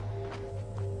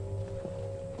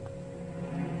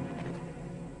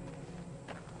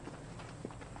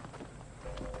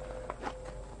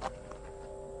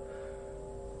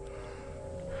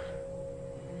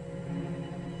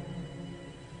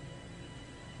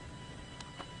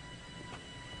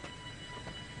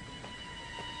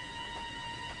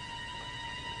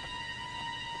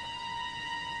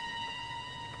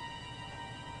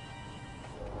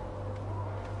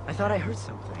 I thought I heard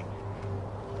something.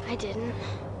 I didn't.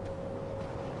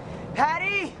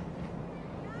 Patty!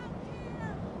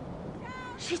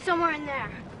 She's somewhere in there.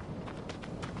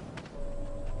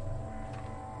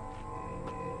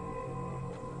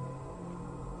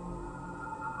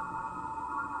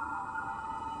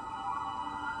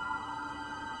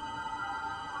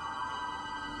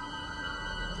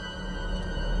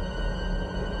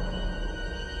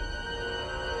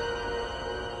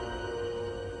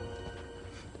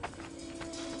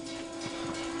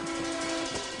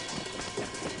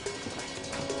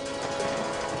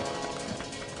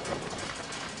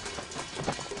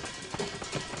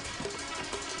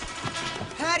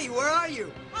 Patty, where are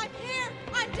you? I'm here!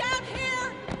 I'm down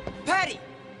here! Patty,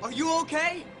 are you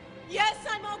okay? Yes,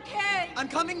 I'm okay! I'm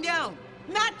coming down.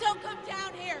 Matt, don't come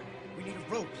down here! We need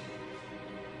a rope.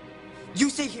 You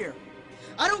stay here.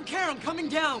 I don't care, I'm coming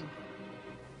down.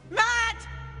 Matt!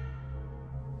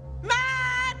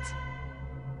 Matt!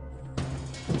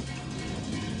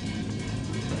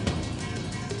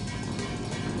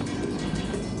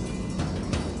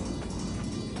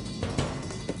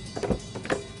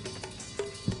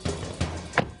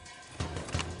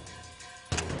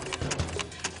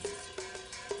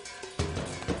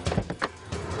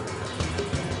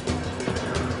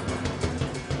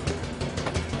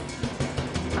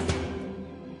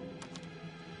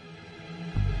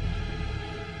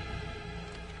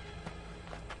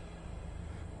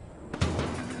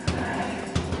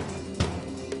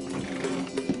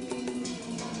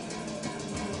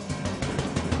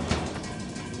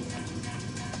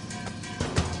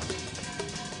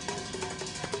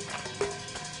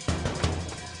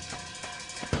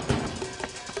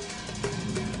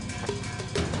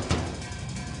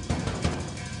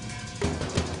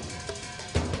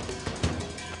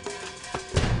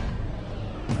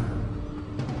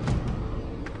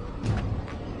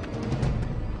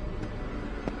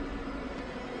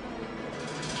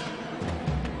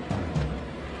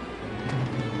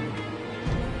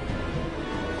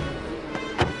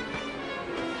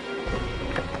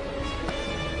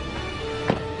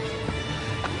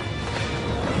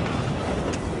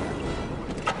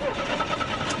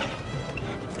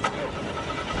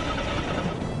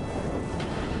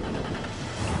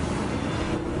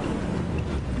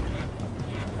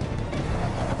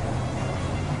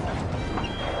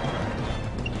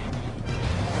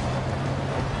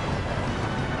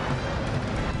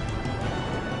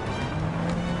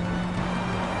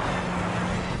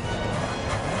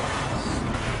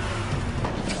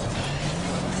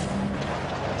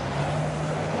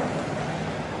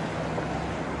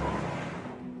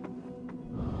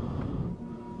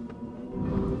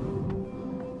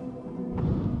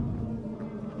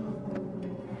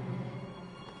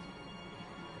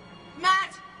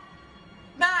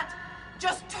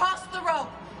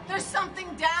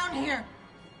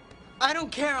 I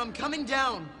don't care. I'm coming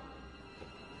down.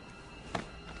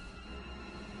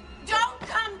 Don't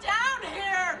come down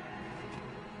here!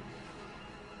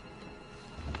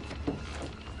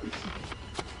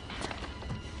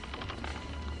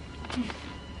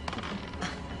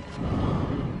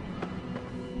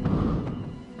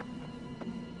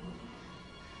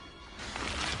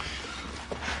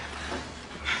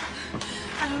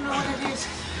 I don't know what it is,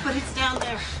 but it's down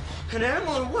there. An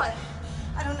animal or what?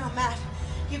 I don't know, Matt.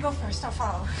 You go first, I'll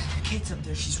follow. Kate's up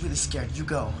there. She's really scared. You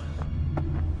go.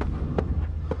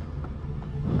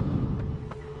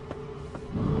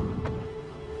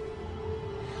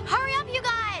 Hurry up, you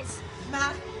guys!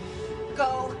 Matt,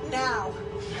 go now.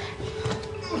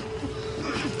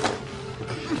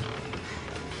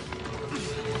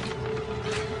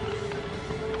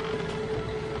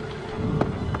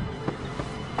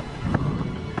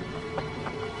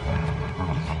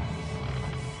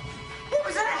 What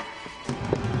was that?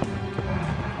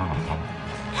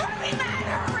 Hurry, Matt,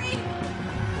 hurry!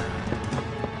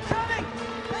 Coming!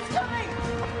 It's coming!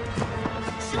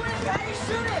 Shoot it, Patty,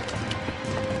 shoot it!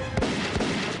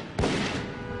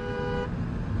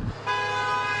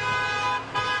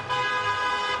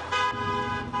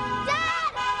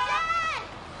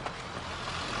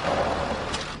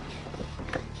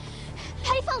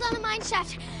 Patty fell down a mine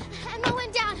shaft. Emma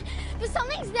went down, but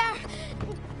something's there.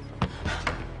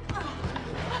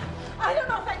 I don't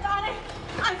know if I got it.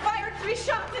 I fired 3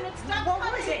 shots and it's not What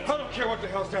was it? I don't care what the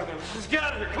hell's down there. Let's just get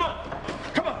out of here. Come on.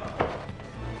 Come on.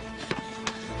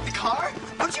 The car?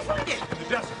 How'd you find it? In the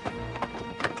desert.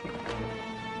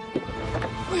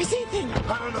 Where's Ethan?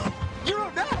 I don't know. You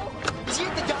don't know? Is he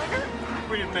at the diner?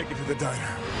 We didn't make it to the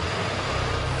diner.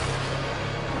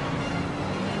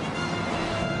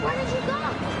 Where did you go?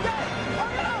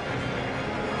 Hurry up!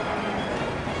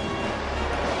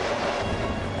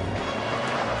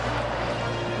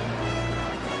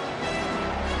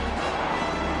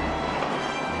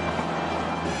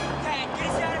 Dad, get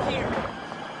us out of here.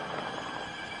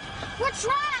 We're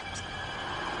trapped!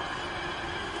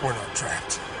 We're not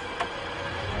trapped.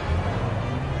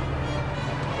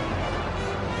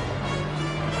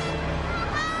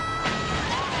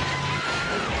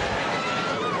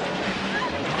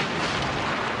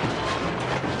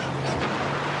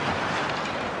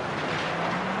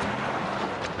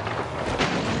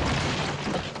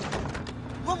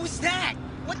 What was that?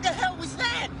 What the hell was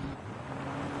that?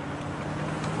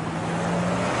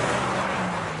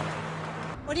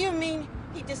 What do you mean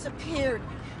he disappeared?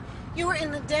 You were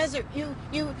in the desert. You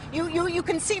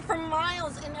can see for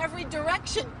miles in every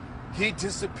direction. He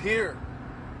disappeared.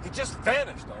 He just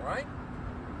vanished, all right?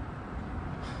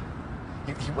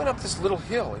 He went up this little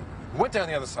hill. He went down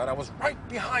the other side. I was right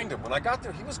behind him. When I got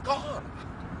there, he was gone.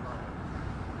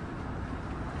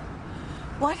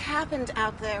 What happened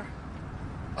out there?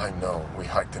 I know we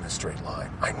hiked in a straight line.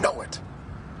 I know it.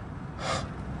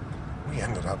 We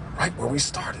ended up right where we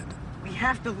started. We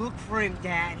have to look for him,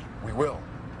 Dad. We will.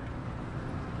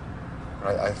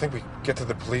 I think we get to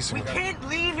the police and We can't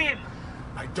leave him.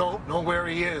 I don't know where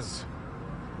he is.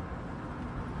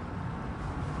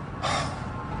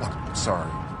 Look, I'm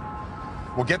sorry.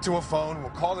 We'll get to a phone.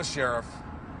 We'll call the sheriff.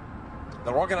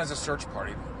 They'll organize a search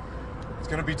party. It's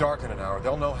going to be dark in an hour.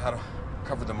 They'll know how to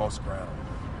cover the most ground.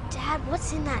 Dad,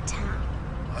 what's in that town?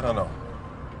 I don't know.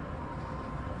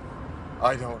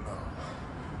 I don't know.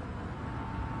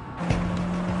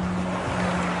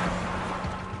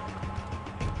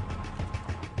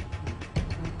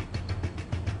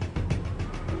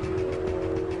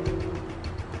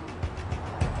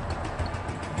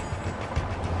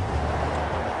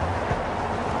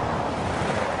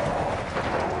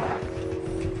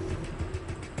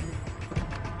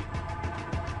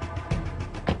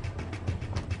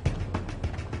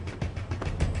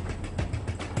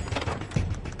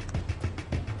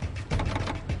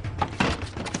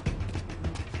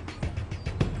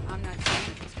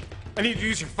 I need to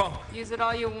use your phone. Use it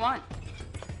all you want.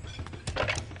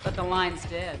 But the line's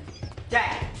dead.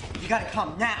 Dad, you gotta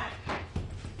come now.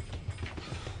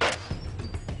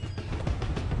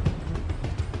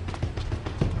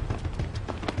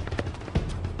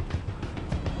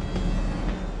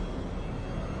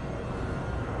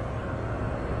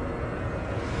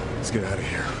 Let's get out of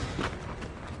here.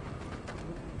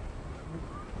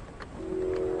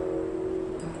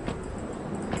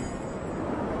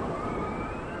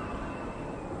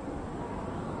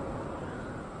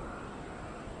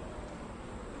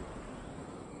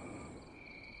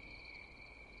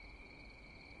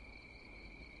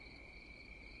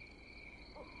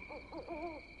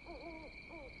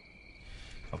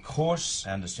 Of course,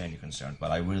 I understand your concerns,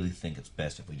 but I really think it's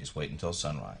best if we just wait until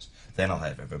sunrise. Then I'll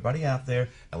have everybody out there,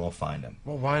 and we'll find him.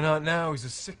 Well, why not now? He's a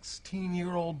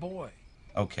 16-year-old boy.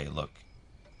 Okay, look.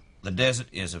 The desert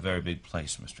is a very big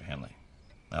place, Mr. Henley.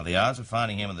 Now, the odds of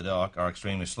finding him in the dark are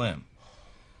extremely slim,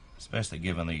 especially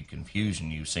given the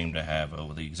confusion you seem to have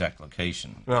over the exact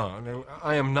location. No,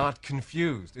 I am not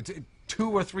confused. It's 2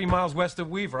 or 3 miles west of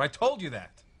Weaver. I told you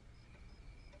that.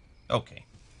 Okay.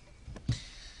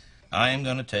 I am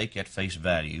going to take at face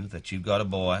value that you've got a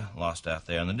boy lost out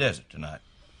there in the desert tonight.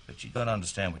 But you've got to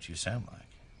understand what you sound like.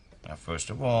 Now, first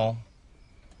of all,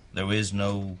 there is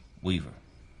no Weaver.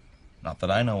 Not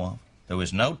that I know of. There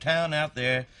was no town out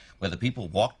there where the people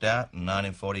walked out in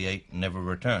 1948 and never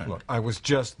returned. Look, I was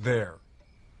just there.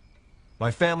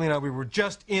 My family and I, we were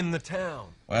just in the town.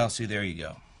 Well, see, there you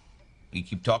go. You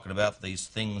keep talking about these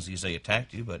things you say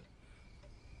attacked you, but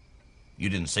you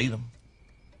didn't see them.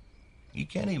 You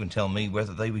can't even tell me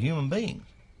whether they were human beings.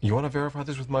 You want to verify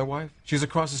this with my wife? She's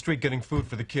across the street getting food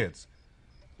for the kids.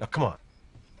 Now, come on.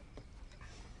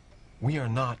 We are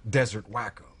not desert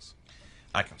wackos.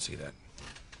 I can see that.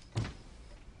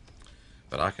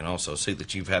 But I can also see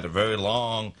that you've had a very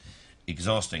long,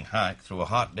 exhausting hike through a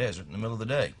hot desert in the middle of the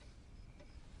day.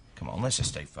 Come on, let's just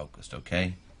stay focused,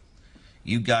 okay?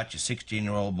 You got your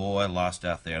 16-year-old boy lost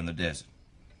out there in the desert.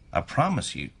 I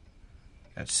promise you,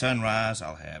 at sunrise,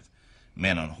 I'll have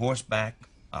men on horseback,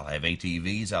 I'll have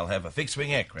ATVs, I'll have a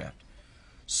fixed-wing aircraft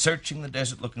searching the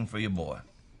desert looking for your boy,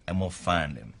 and we'll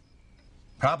find him.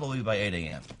 Probably by 8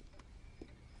 a.m.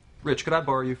 Rich, could I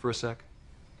borrow you for a sec?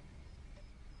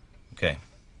 Okay.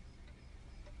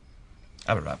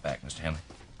 I'll be right back, Mr. Henley.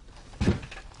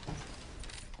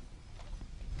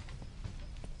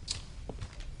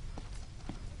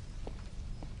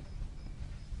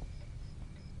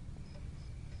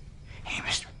 Hey,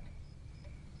 mister.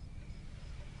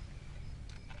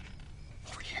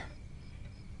 Over here.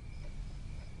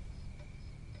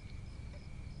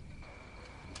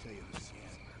 I'll tell you who this is.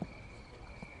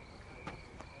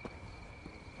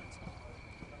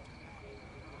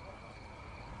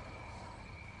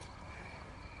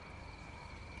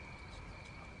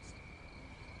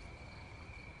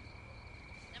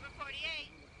 Number 48,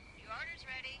 your order's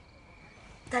ready.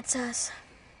 That's us.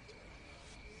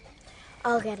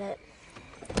 I'll get it.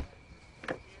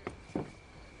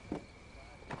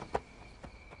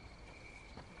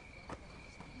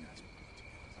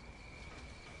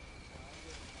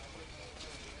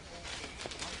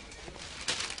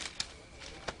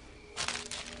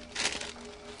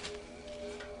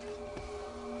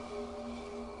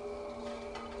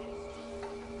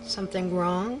 Something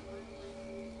wrong?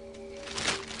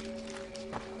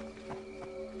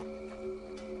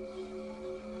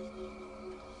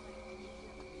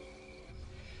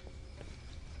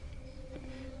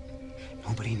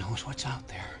 Nobody knows what's out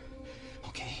there,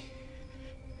 okay?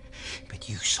 But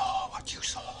you saw what you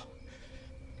saw.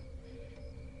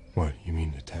 What, you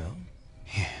mean the town?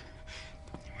 Yeah.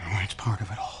 Well, it's part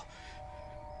of it all.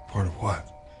 Part of what?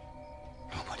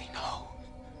 Nobody knows.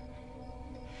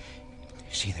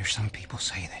 You see, there's some people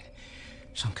say that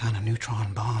some kind of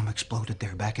neutron bomb exploded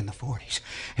there back in the 40s.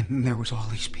 And there was all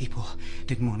these people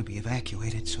didn't want to be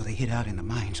evacuated, so they hid out in the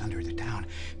mines under the town.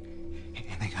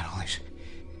 And they got all this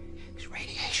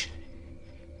radiation.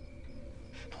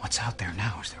 What's out there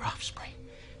now is their offspring.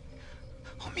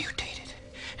 All mutated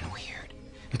and weird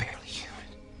and barely human.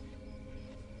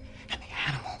 And the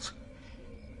animals.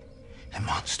 The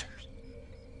monsters.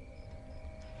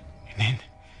 And then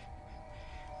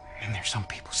there's some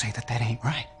people say that that ain't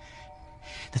right.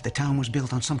 That the town was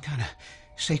built on some kind of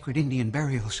sacred Indian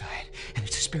burial site, and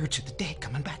it's the spirits of the dead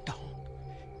coming back to home.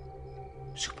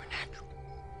 Supernatural.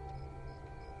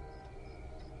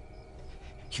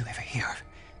 You ever hear of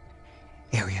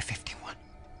Area 51?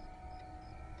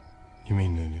 You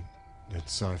mean that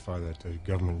sci-fi, that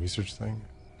government research thing?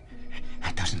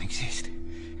 That doesn't exist.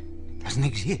 Doesn't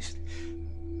exist.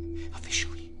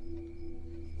 Officially.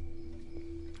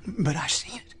 But I've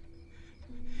seen it.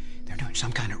 They're doing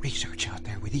some kind of research out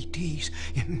there with ETs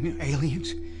and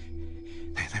aliens.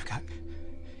 They've got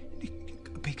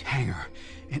a big hangar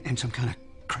and some kind of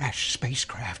crashed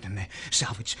spacecraft, and they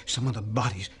salvage some of the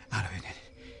bodies out of it.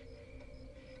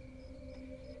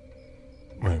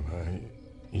 Wait,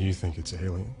 you think it's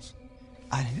aliens?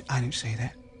 I didn't say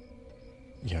that.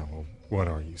 Yeah, well, what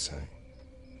are you saying?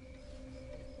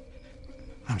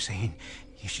 I'm saying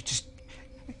you should just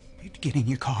get in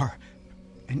your car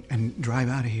and drive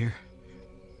out of here.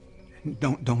 And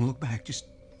don't look back. Just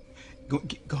go.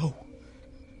 Go.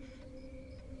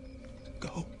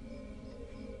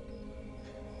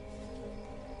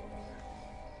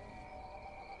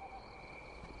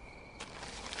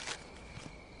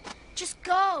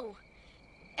 go.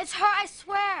 It's her, I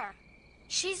swear.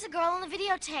 She's the girl on the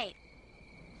videotape.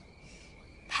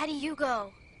 Patty, you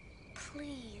go.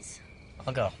 Please.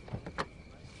 I'll go.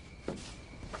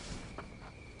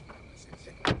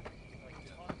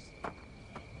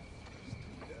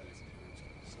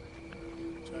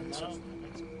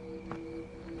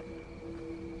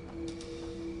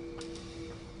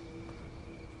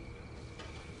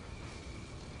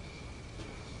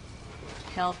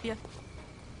 Help you?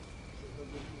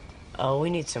 Oh, we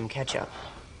need some ketchup.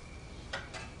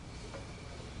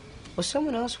 Was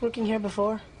someone else working here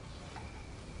before?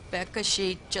 Becca,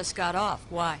 she just got off.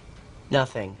 Why?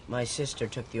 Nothing. My sister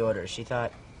took the order. She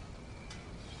thought...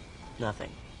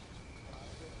 nothing.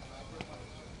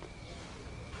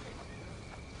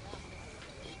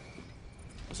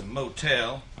 There's a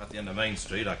motel at the end of Main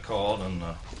Street. I called, and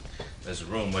there's a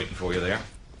room waiting for you there.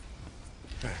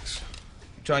 Thanks.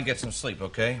 Try and get some sleep,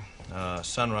 okay?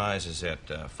 Sunrise is at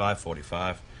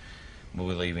 5:45. We'll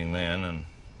be leaving then, and,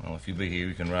 well, if you be here,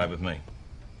 you can ride with me.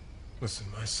 Listen,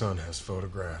 my son has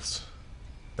photographs.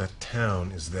 That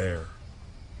town is there.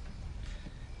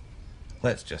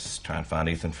 Let's just try and find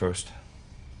Ethan first.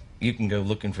 You can go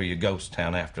looking for your ghost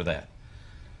town after that.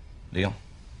 Deal?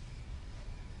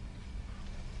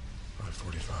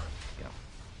 5:45. Yeah.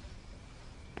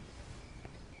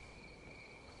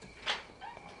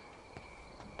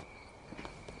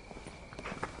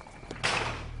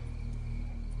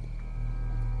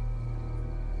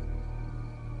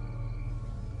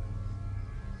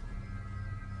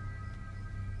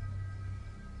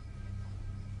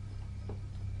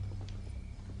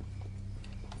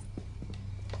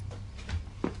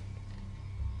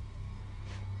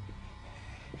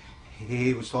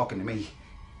 He was talking to me.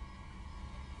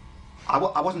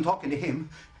 I wasn't talking to him.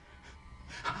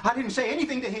 I didn't say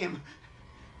anything to him.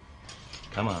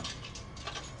 Come on.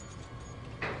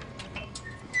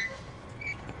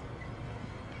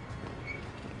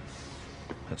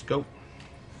 Let's go.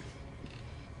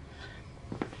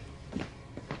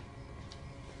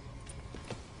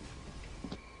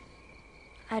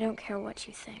 I don't care what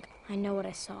you think. I know what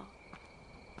I saw.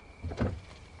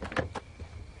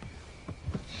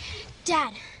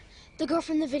 Dad, the girl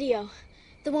from the video,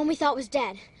 the one we thought was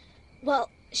dead. Well,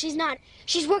 she's not.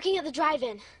 She's working at the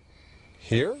drive-in.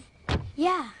 Here?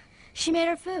 Yeah, she made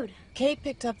her food. Kate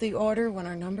picked up the order when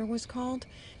our number was called.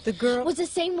 The girl was the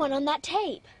same one on that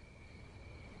tape.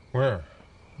 Where?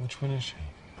 Which one is she?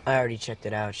 I already checked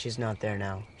it out. She's not there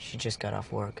now. She just got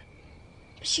off work.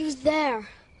 She was there.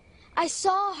 I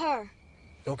saw her.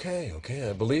 Okay,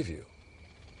 I believe you.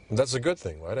 That's a good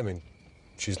thing, right? I mean,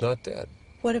 she's not dead.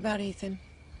 What about Ethan?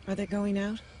 Are they going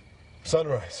out?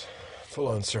 Sunrise.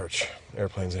 Full-on search.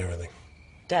 Airplanes and everything.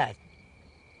 Dad,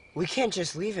 we can't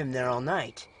just leave him there all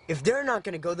night. If they're not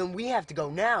going to go, then we have to go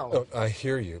now. Look, I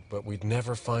hear you, but we'd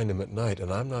never find him at night,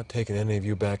 and I'm not taking any of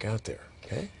you back out there,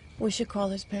 okay? We should call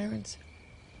his parents.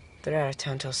 They're out of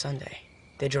town till Sunday.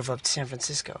 They drove up to San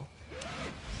Francisco.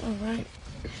 Oh, right.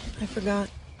 I forgot.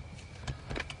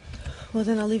 Well,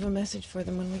 then I'll leave a message for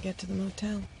them when we get to the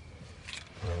motel.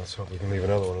 Well, let's hope we can leave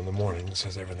another one in the morning that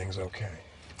says everything's okay.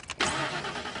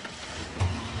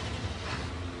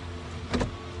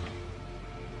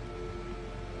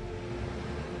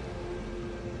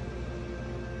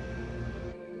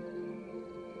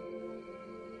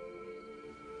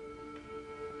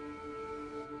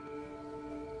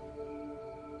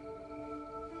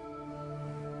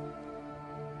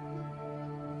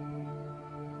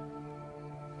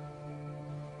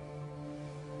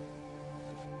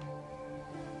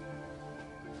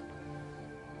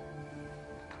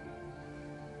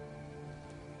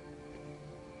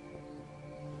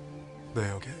 They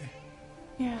okay?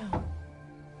 Yeah.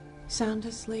 Sound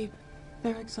asleep.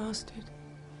 They're exhausted.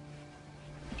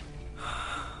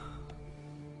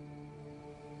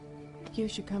 You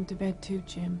should come to bed too,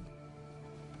 Jim.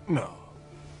 No.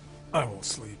 I won't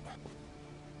sleep.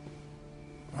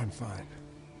 I'm fine.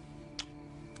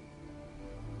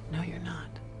 No, you're not.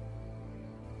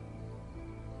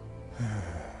 I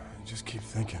just keep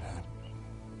thinking.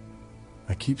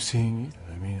 I keep seeing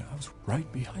Ethan. I mean, I was right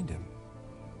behind him.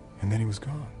 And then he was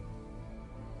gone.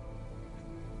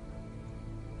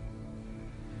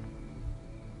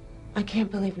 I can't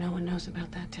believe no one knows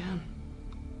about that town.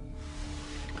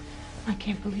 I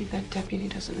can't believe that deputy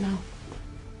doesn't know.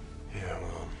 Yeah,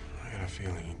 well, I got a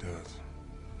feeling he does.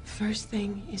 First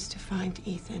thing is to find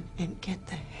Ethan and get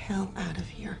the hell out of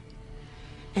here.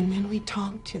 And then we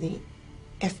talk to the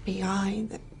FBI,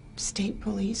 the state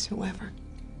police, whoever.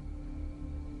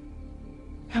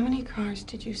 How many cars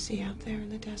did you see out there in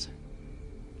the desert?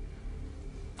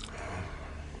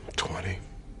 20,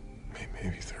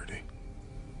 maybe 30.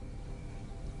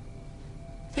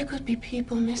 There could be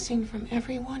people missing from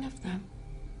every one of them.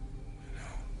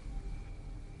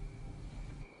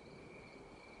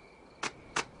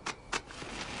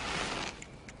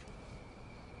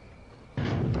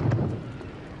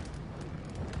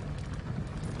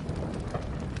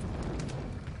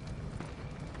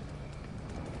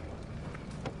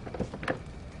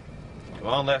 Come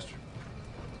on, Lester.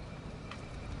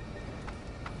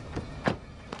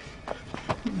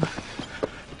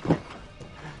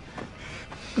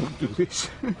 Don't do this.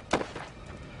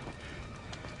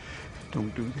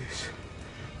 Don't do this.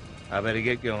 I better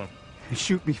get going.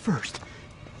 Shoot me first.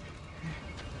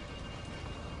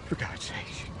 For God's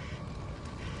sake.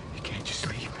 You can't just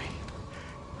leave me.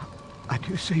 I'd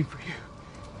do the same for you.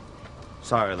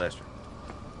 Sorry, Lester.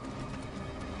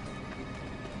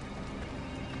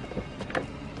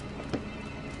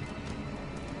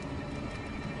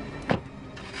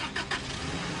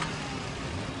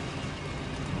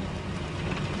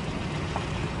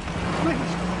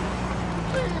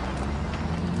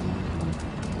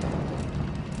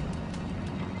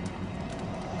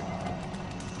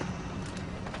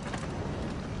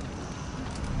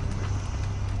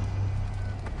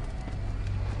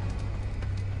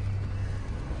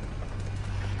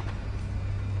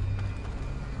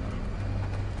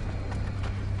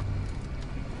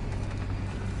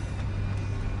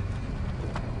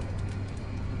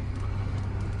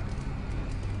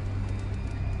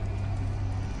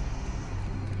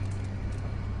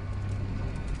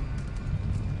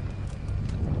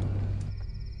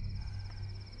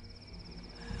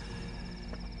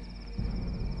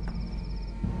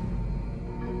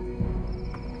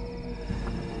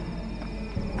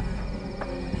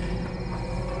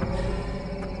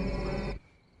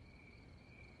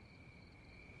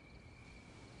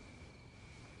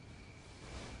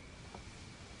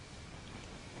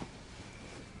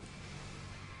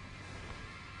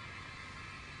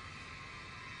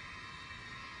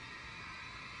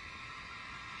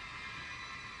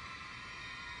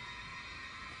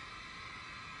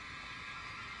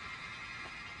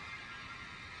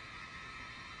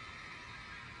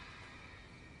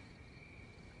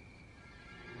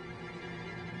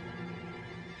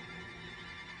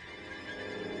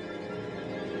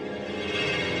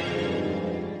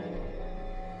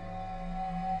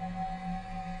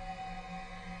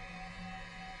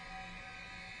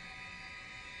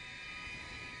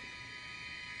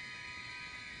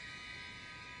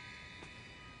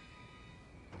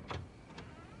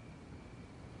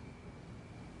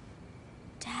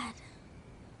 Dad,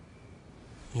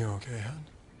 You okay, hon?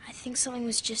 I think something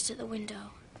was just at the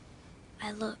window.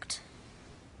 I looked.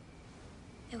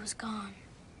 It was gone.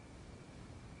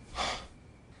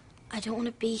 I don't want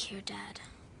to be here, Dad.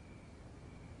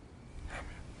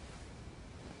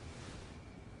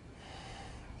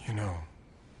 You know,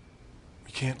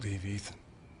 we can't leave Ethan.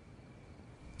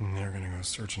 And they're gonna go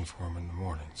searching for him in the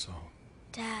morning, so...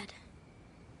 Dad,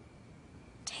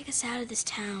 take us out of this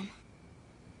town.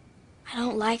 I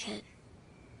don't like it.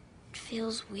 It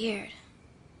feels weird.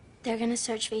 They're gonna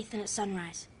search for Ethan at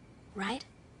sunrise, right?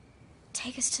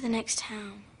 Take us to the next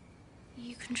town.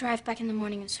 You can drive back in the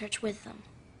morning and search with them.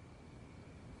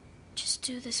 Just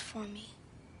do this for me.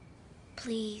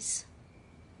 Please.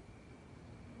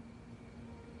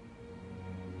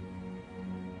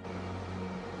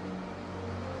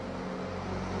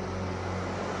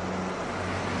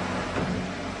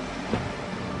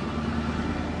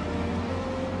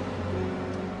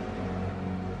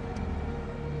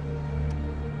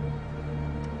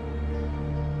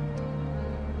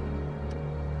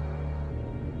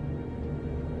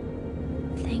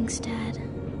 Thanks, Dad.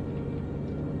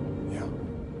 Yeah.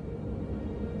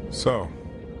 So,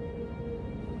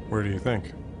 where do you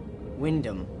think?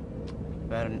 Wyndham.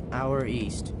 About an hour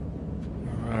east.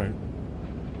 All right.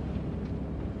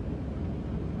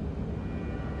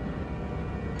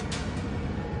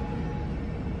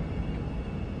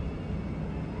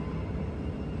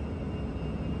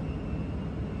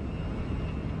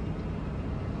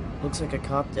 Looks like a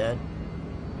cop, Dad.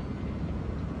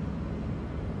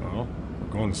 Well, we're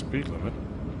going the speed limit.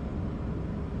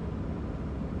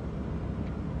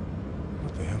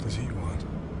 What the hell does he want?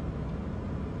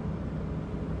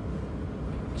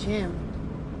 Jim.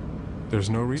 There's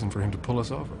no reason for him to pull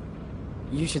us over.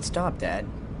 You should stop, Dad.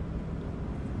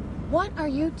 What are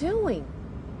you doing?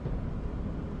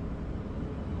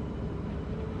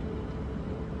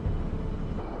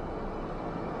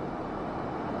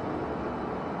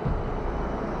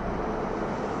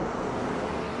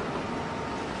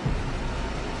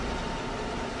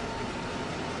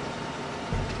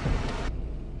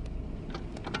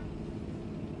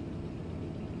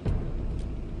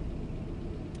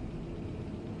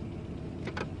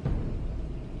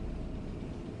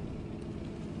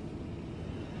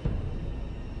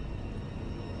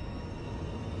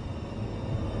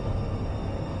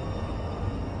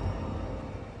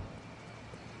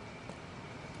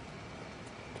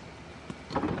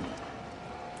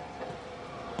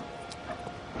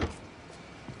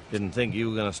 Didn't think you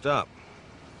were gonna stop.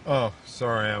 Oh,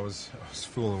 sorry, I was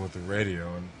fooling with the radio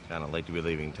and... Kind of late to be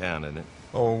leaving town, isn't it?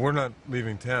 Oh, we're not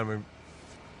leaving town.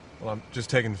 Well, I'm just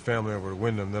taking the family over to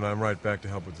Wyndham, then I'm right back to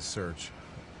help with the search.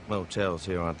 Motels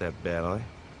here aren't that bad, are they?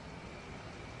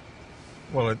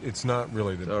 Well, it's not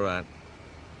really the... It's all right.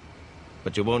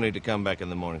 But you won't need to come back in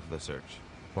the morning for the search.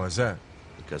 Why is that?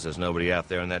 Because there's nobody out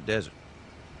there in that desert.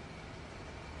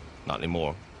 Not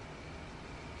anymore.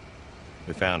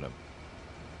 We found him.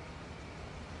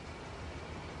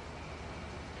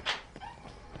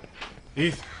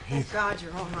 Heath. Oh, God,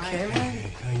 you're all right.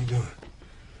 Hey, how you doing?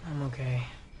 I'm okay.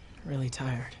 Really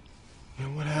tired. You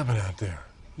know, what happened out there?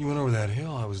 You went over that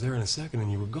hill, I was there in a second,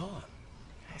 and you were gone.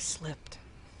 I slipped.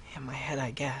 Hit my head,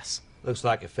 I guess. Looks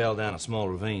like it fell down a small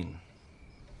ravine.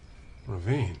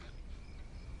 Ravine?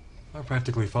 I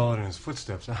practically followed in his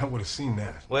footsteps. I would have seen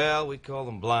that. Well, we call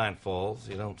them blind falls.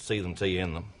 You don't see them till you're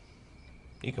in them.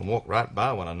 You can walk right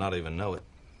by one and not even know it.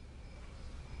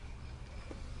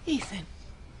 Ethan.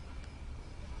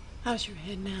 How's your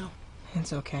head now?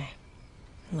 It's okay.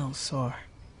 A little sore.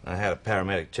 I had a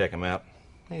paramedic check him out.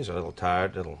 He's a little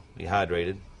tired, a little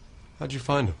dehydrated. How'd you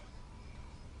find him?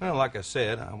 Well, like I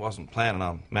said, I wasn't planning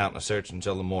on mounting a search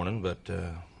until the morning, but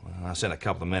I sent a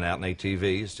couple of men out in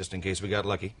ATVs just in case we got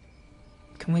lucky.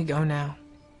 Can we go now?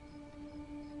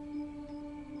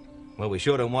 Well, we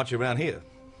sure don't want you around here.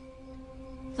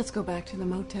 Let's go back to the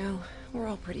motel. We're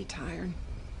all pretty tired.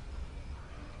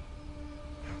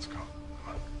 Let's go.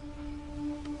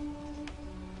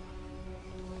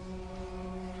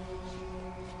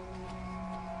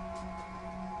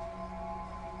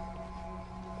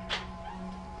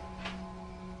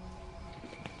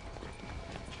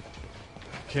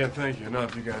 Can't thank you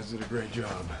enough. You guys did a great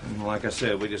job. And like I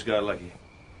said, we just got lucky.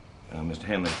 Mr.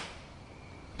 Henley,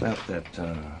 about that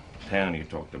town you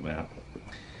talked about,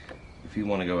 if you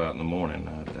want to go out in the morning,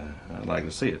 I'd like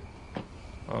to see it.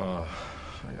 I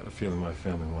got a feeling my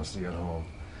family wants to get home.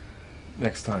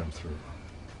 Next time through.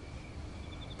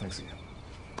 Thanks again.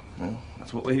 Well,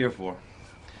 that's what we're here for.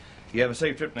 You have a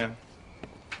safe trip now.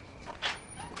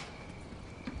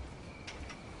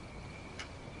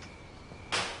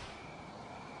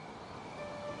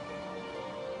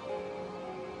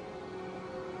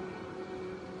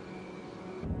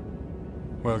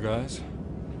 Well, guys,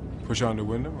 push on to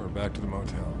Wyndham or back to the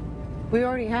motel? We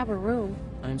already have a room.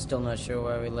 I'm still not sure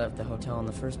why we left the hotel in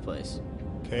the first place.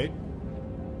 Kate?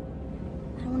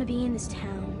 I don't want to be in this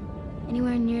town.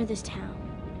 Anywhere near this town.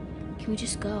 Can we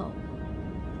just go?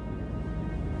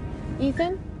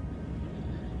 Ethan?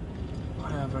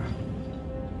 Whatever.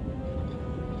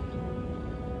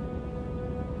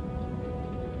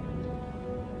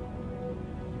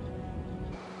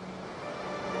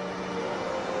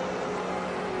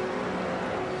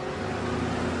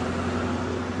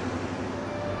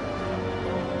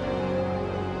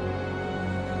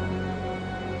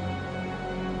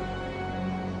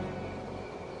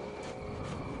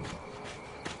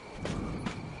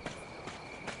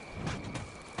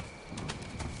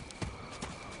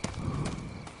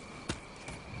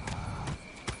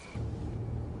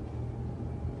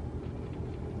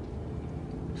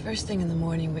 First thing in the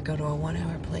morning, we go to a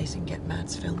 1-hour place and get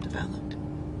Matt's film developed.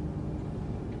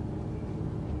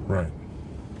 Right.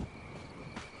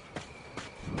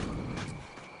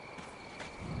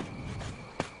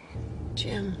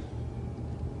 Jim,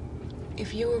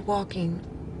 if you were walking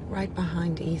right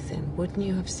behind Ethan, wouldn't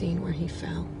you have seen where he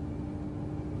fell?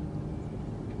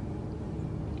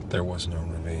 There was no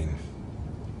ravine.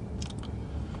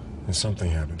 And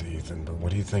something happened to Ethan, but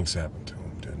what he thinks happened to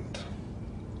him didn't.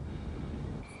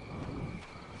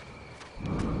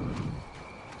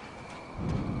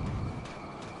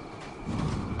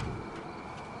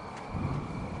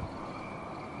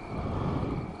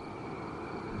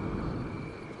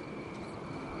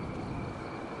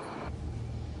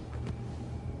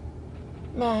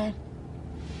 Matt,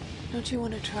 don't you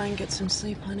want to try and get some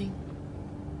sleep, honey?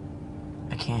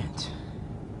 I can't.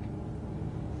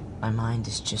 My mind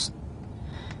is just...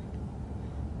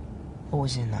 What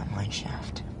was in that mine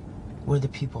shaft? Where are the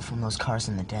people from those cars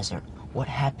in the desert? What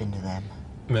happened to them?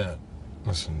 Matt,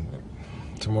 listen,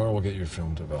 tomorrow we'll get your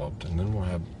film developed, and then we'll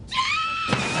have...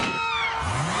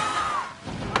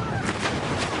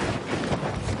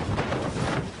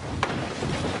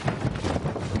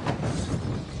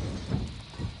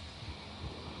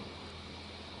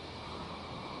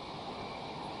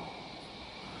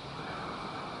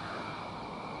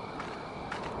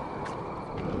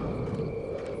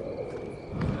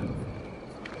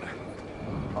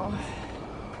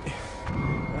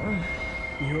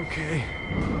 You okay?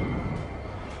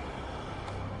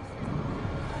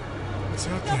 What's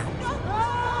out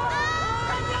there?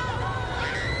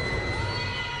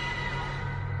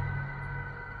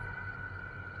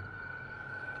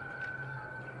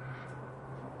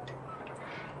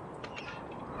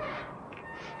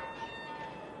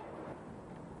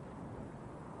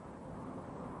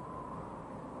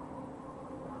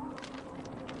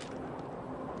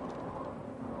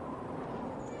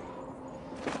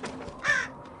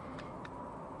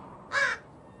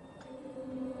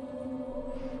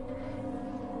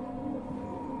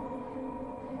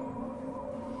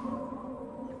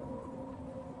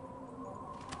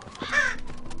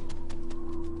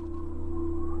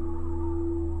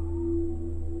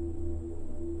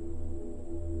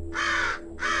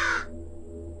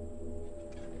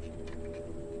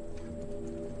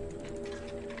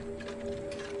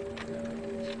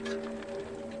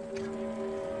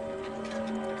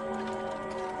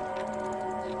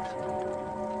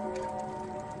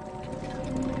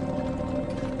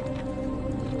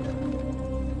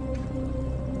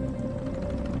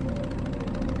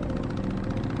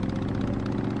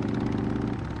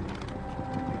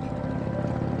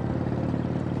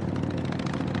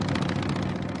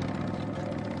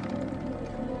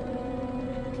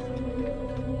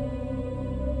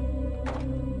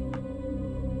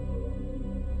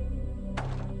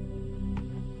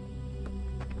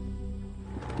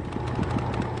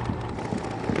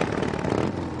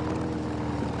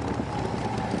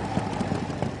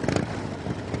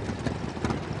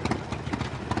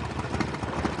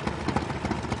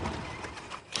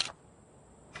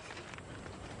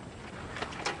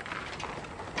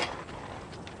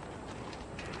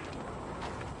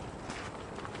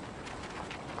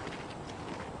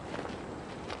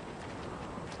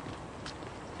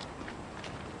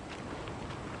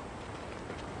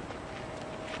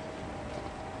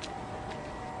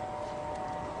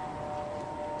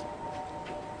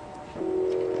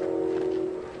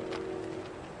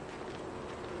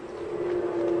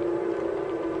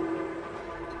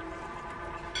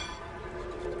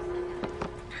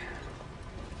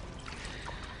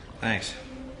 Thanks.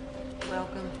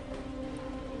 Welcome.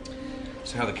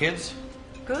 So how are the kids?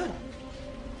 Good.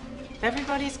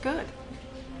 Everybody's good.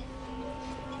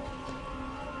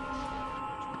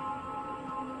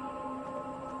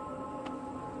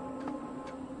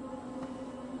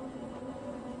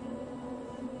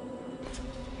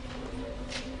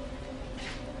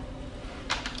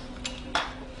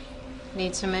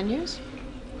 Need some menus?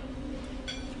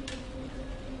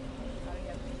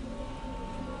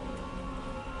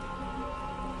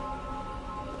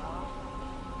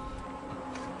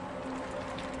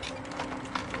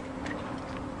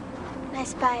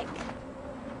 Nice bike.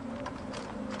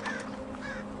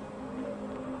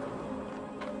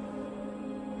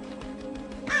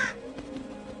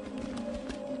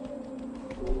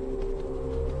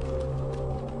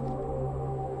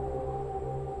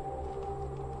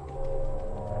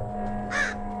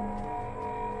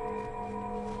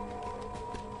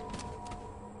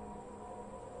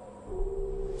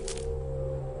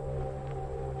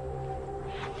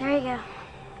 There you go.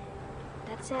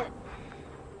 That's it.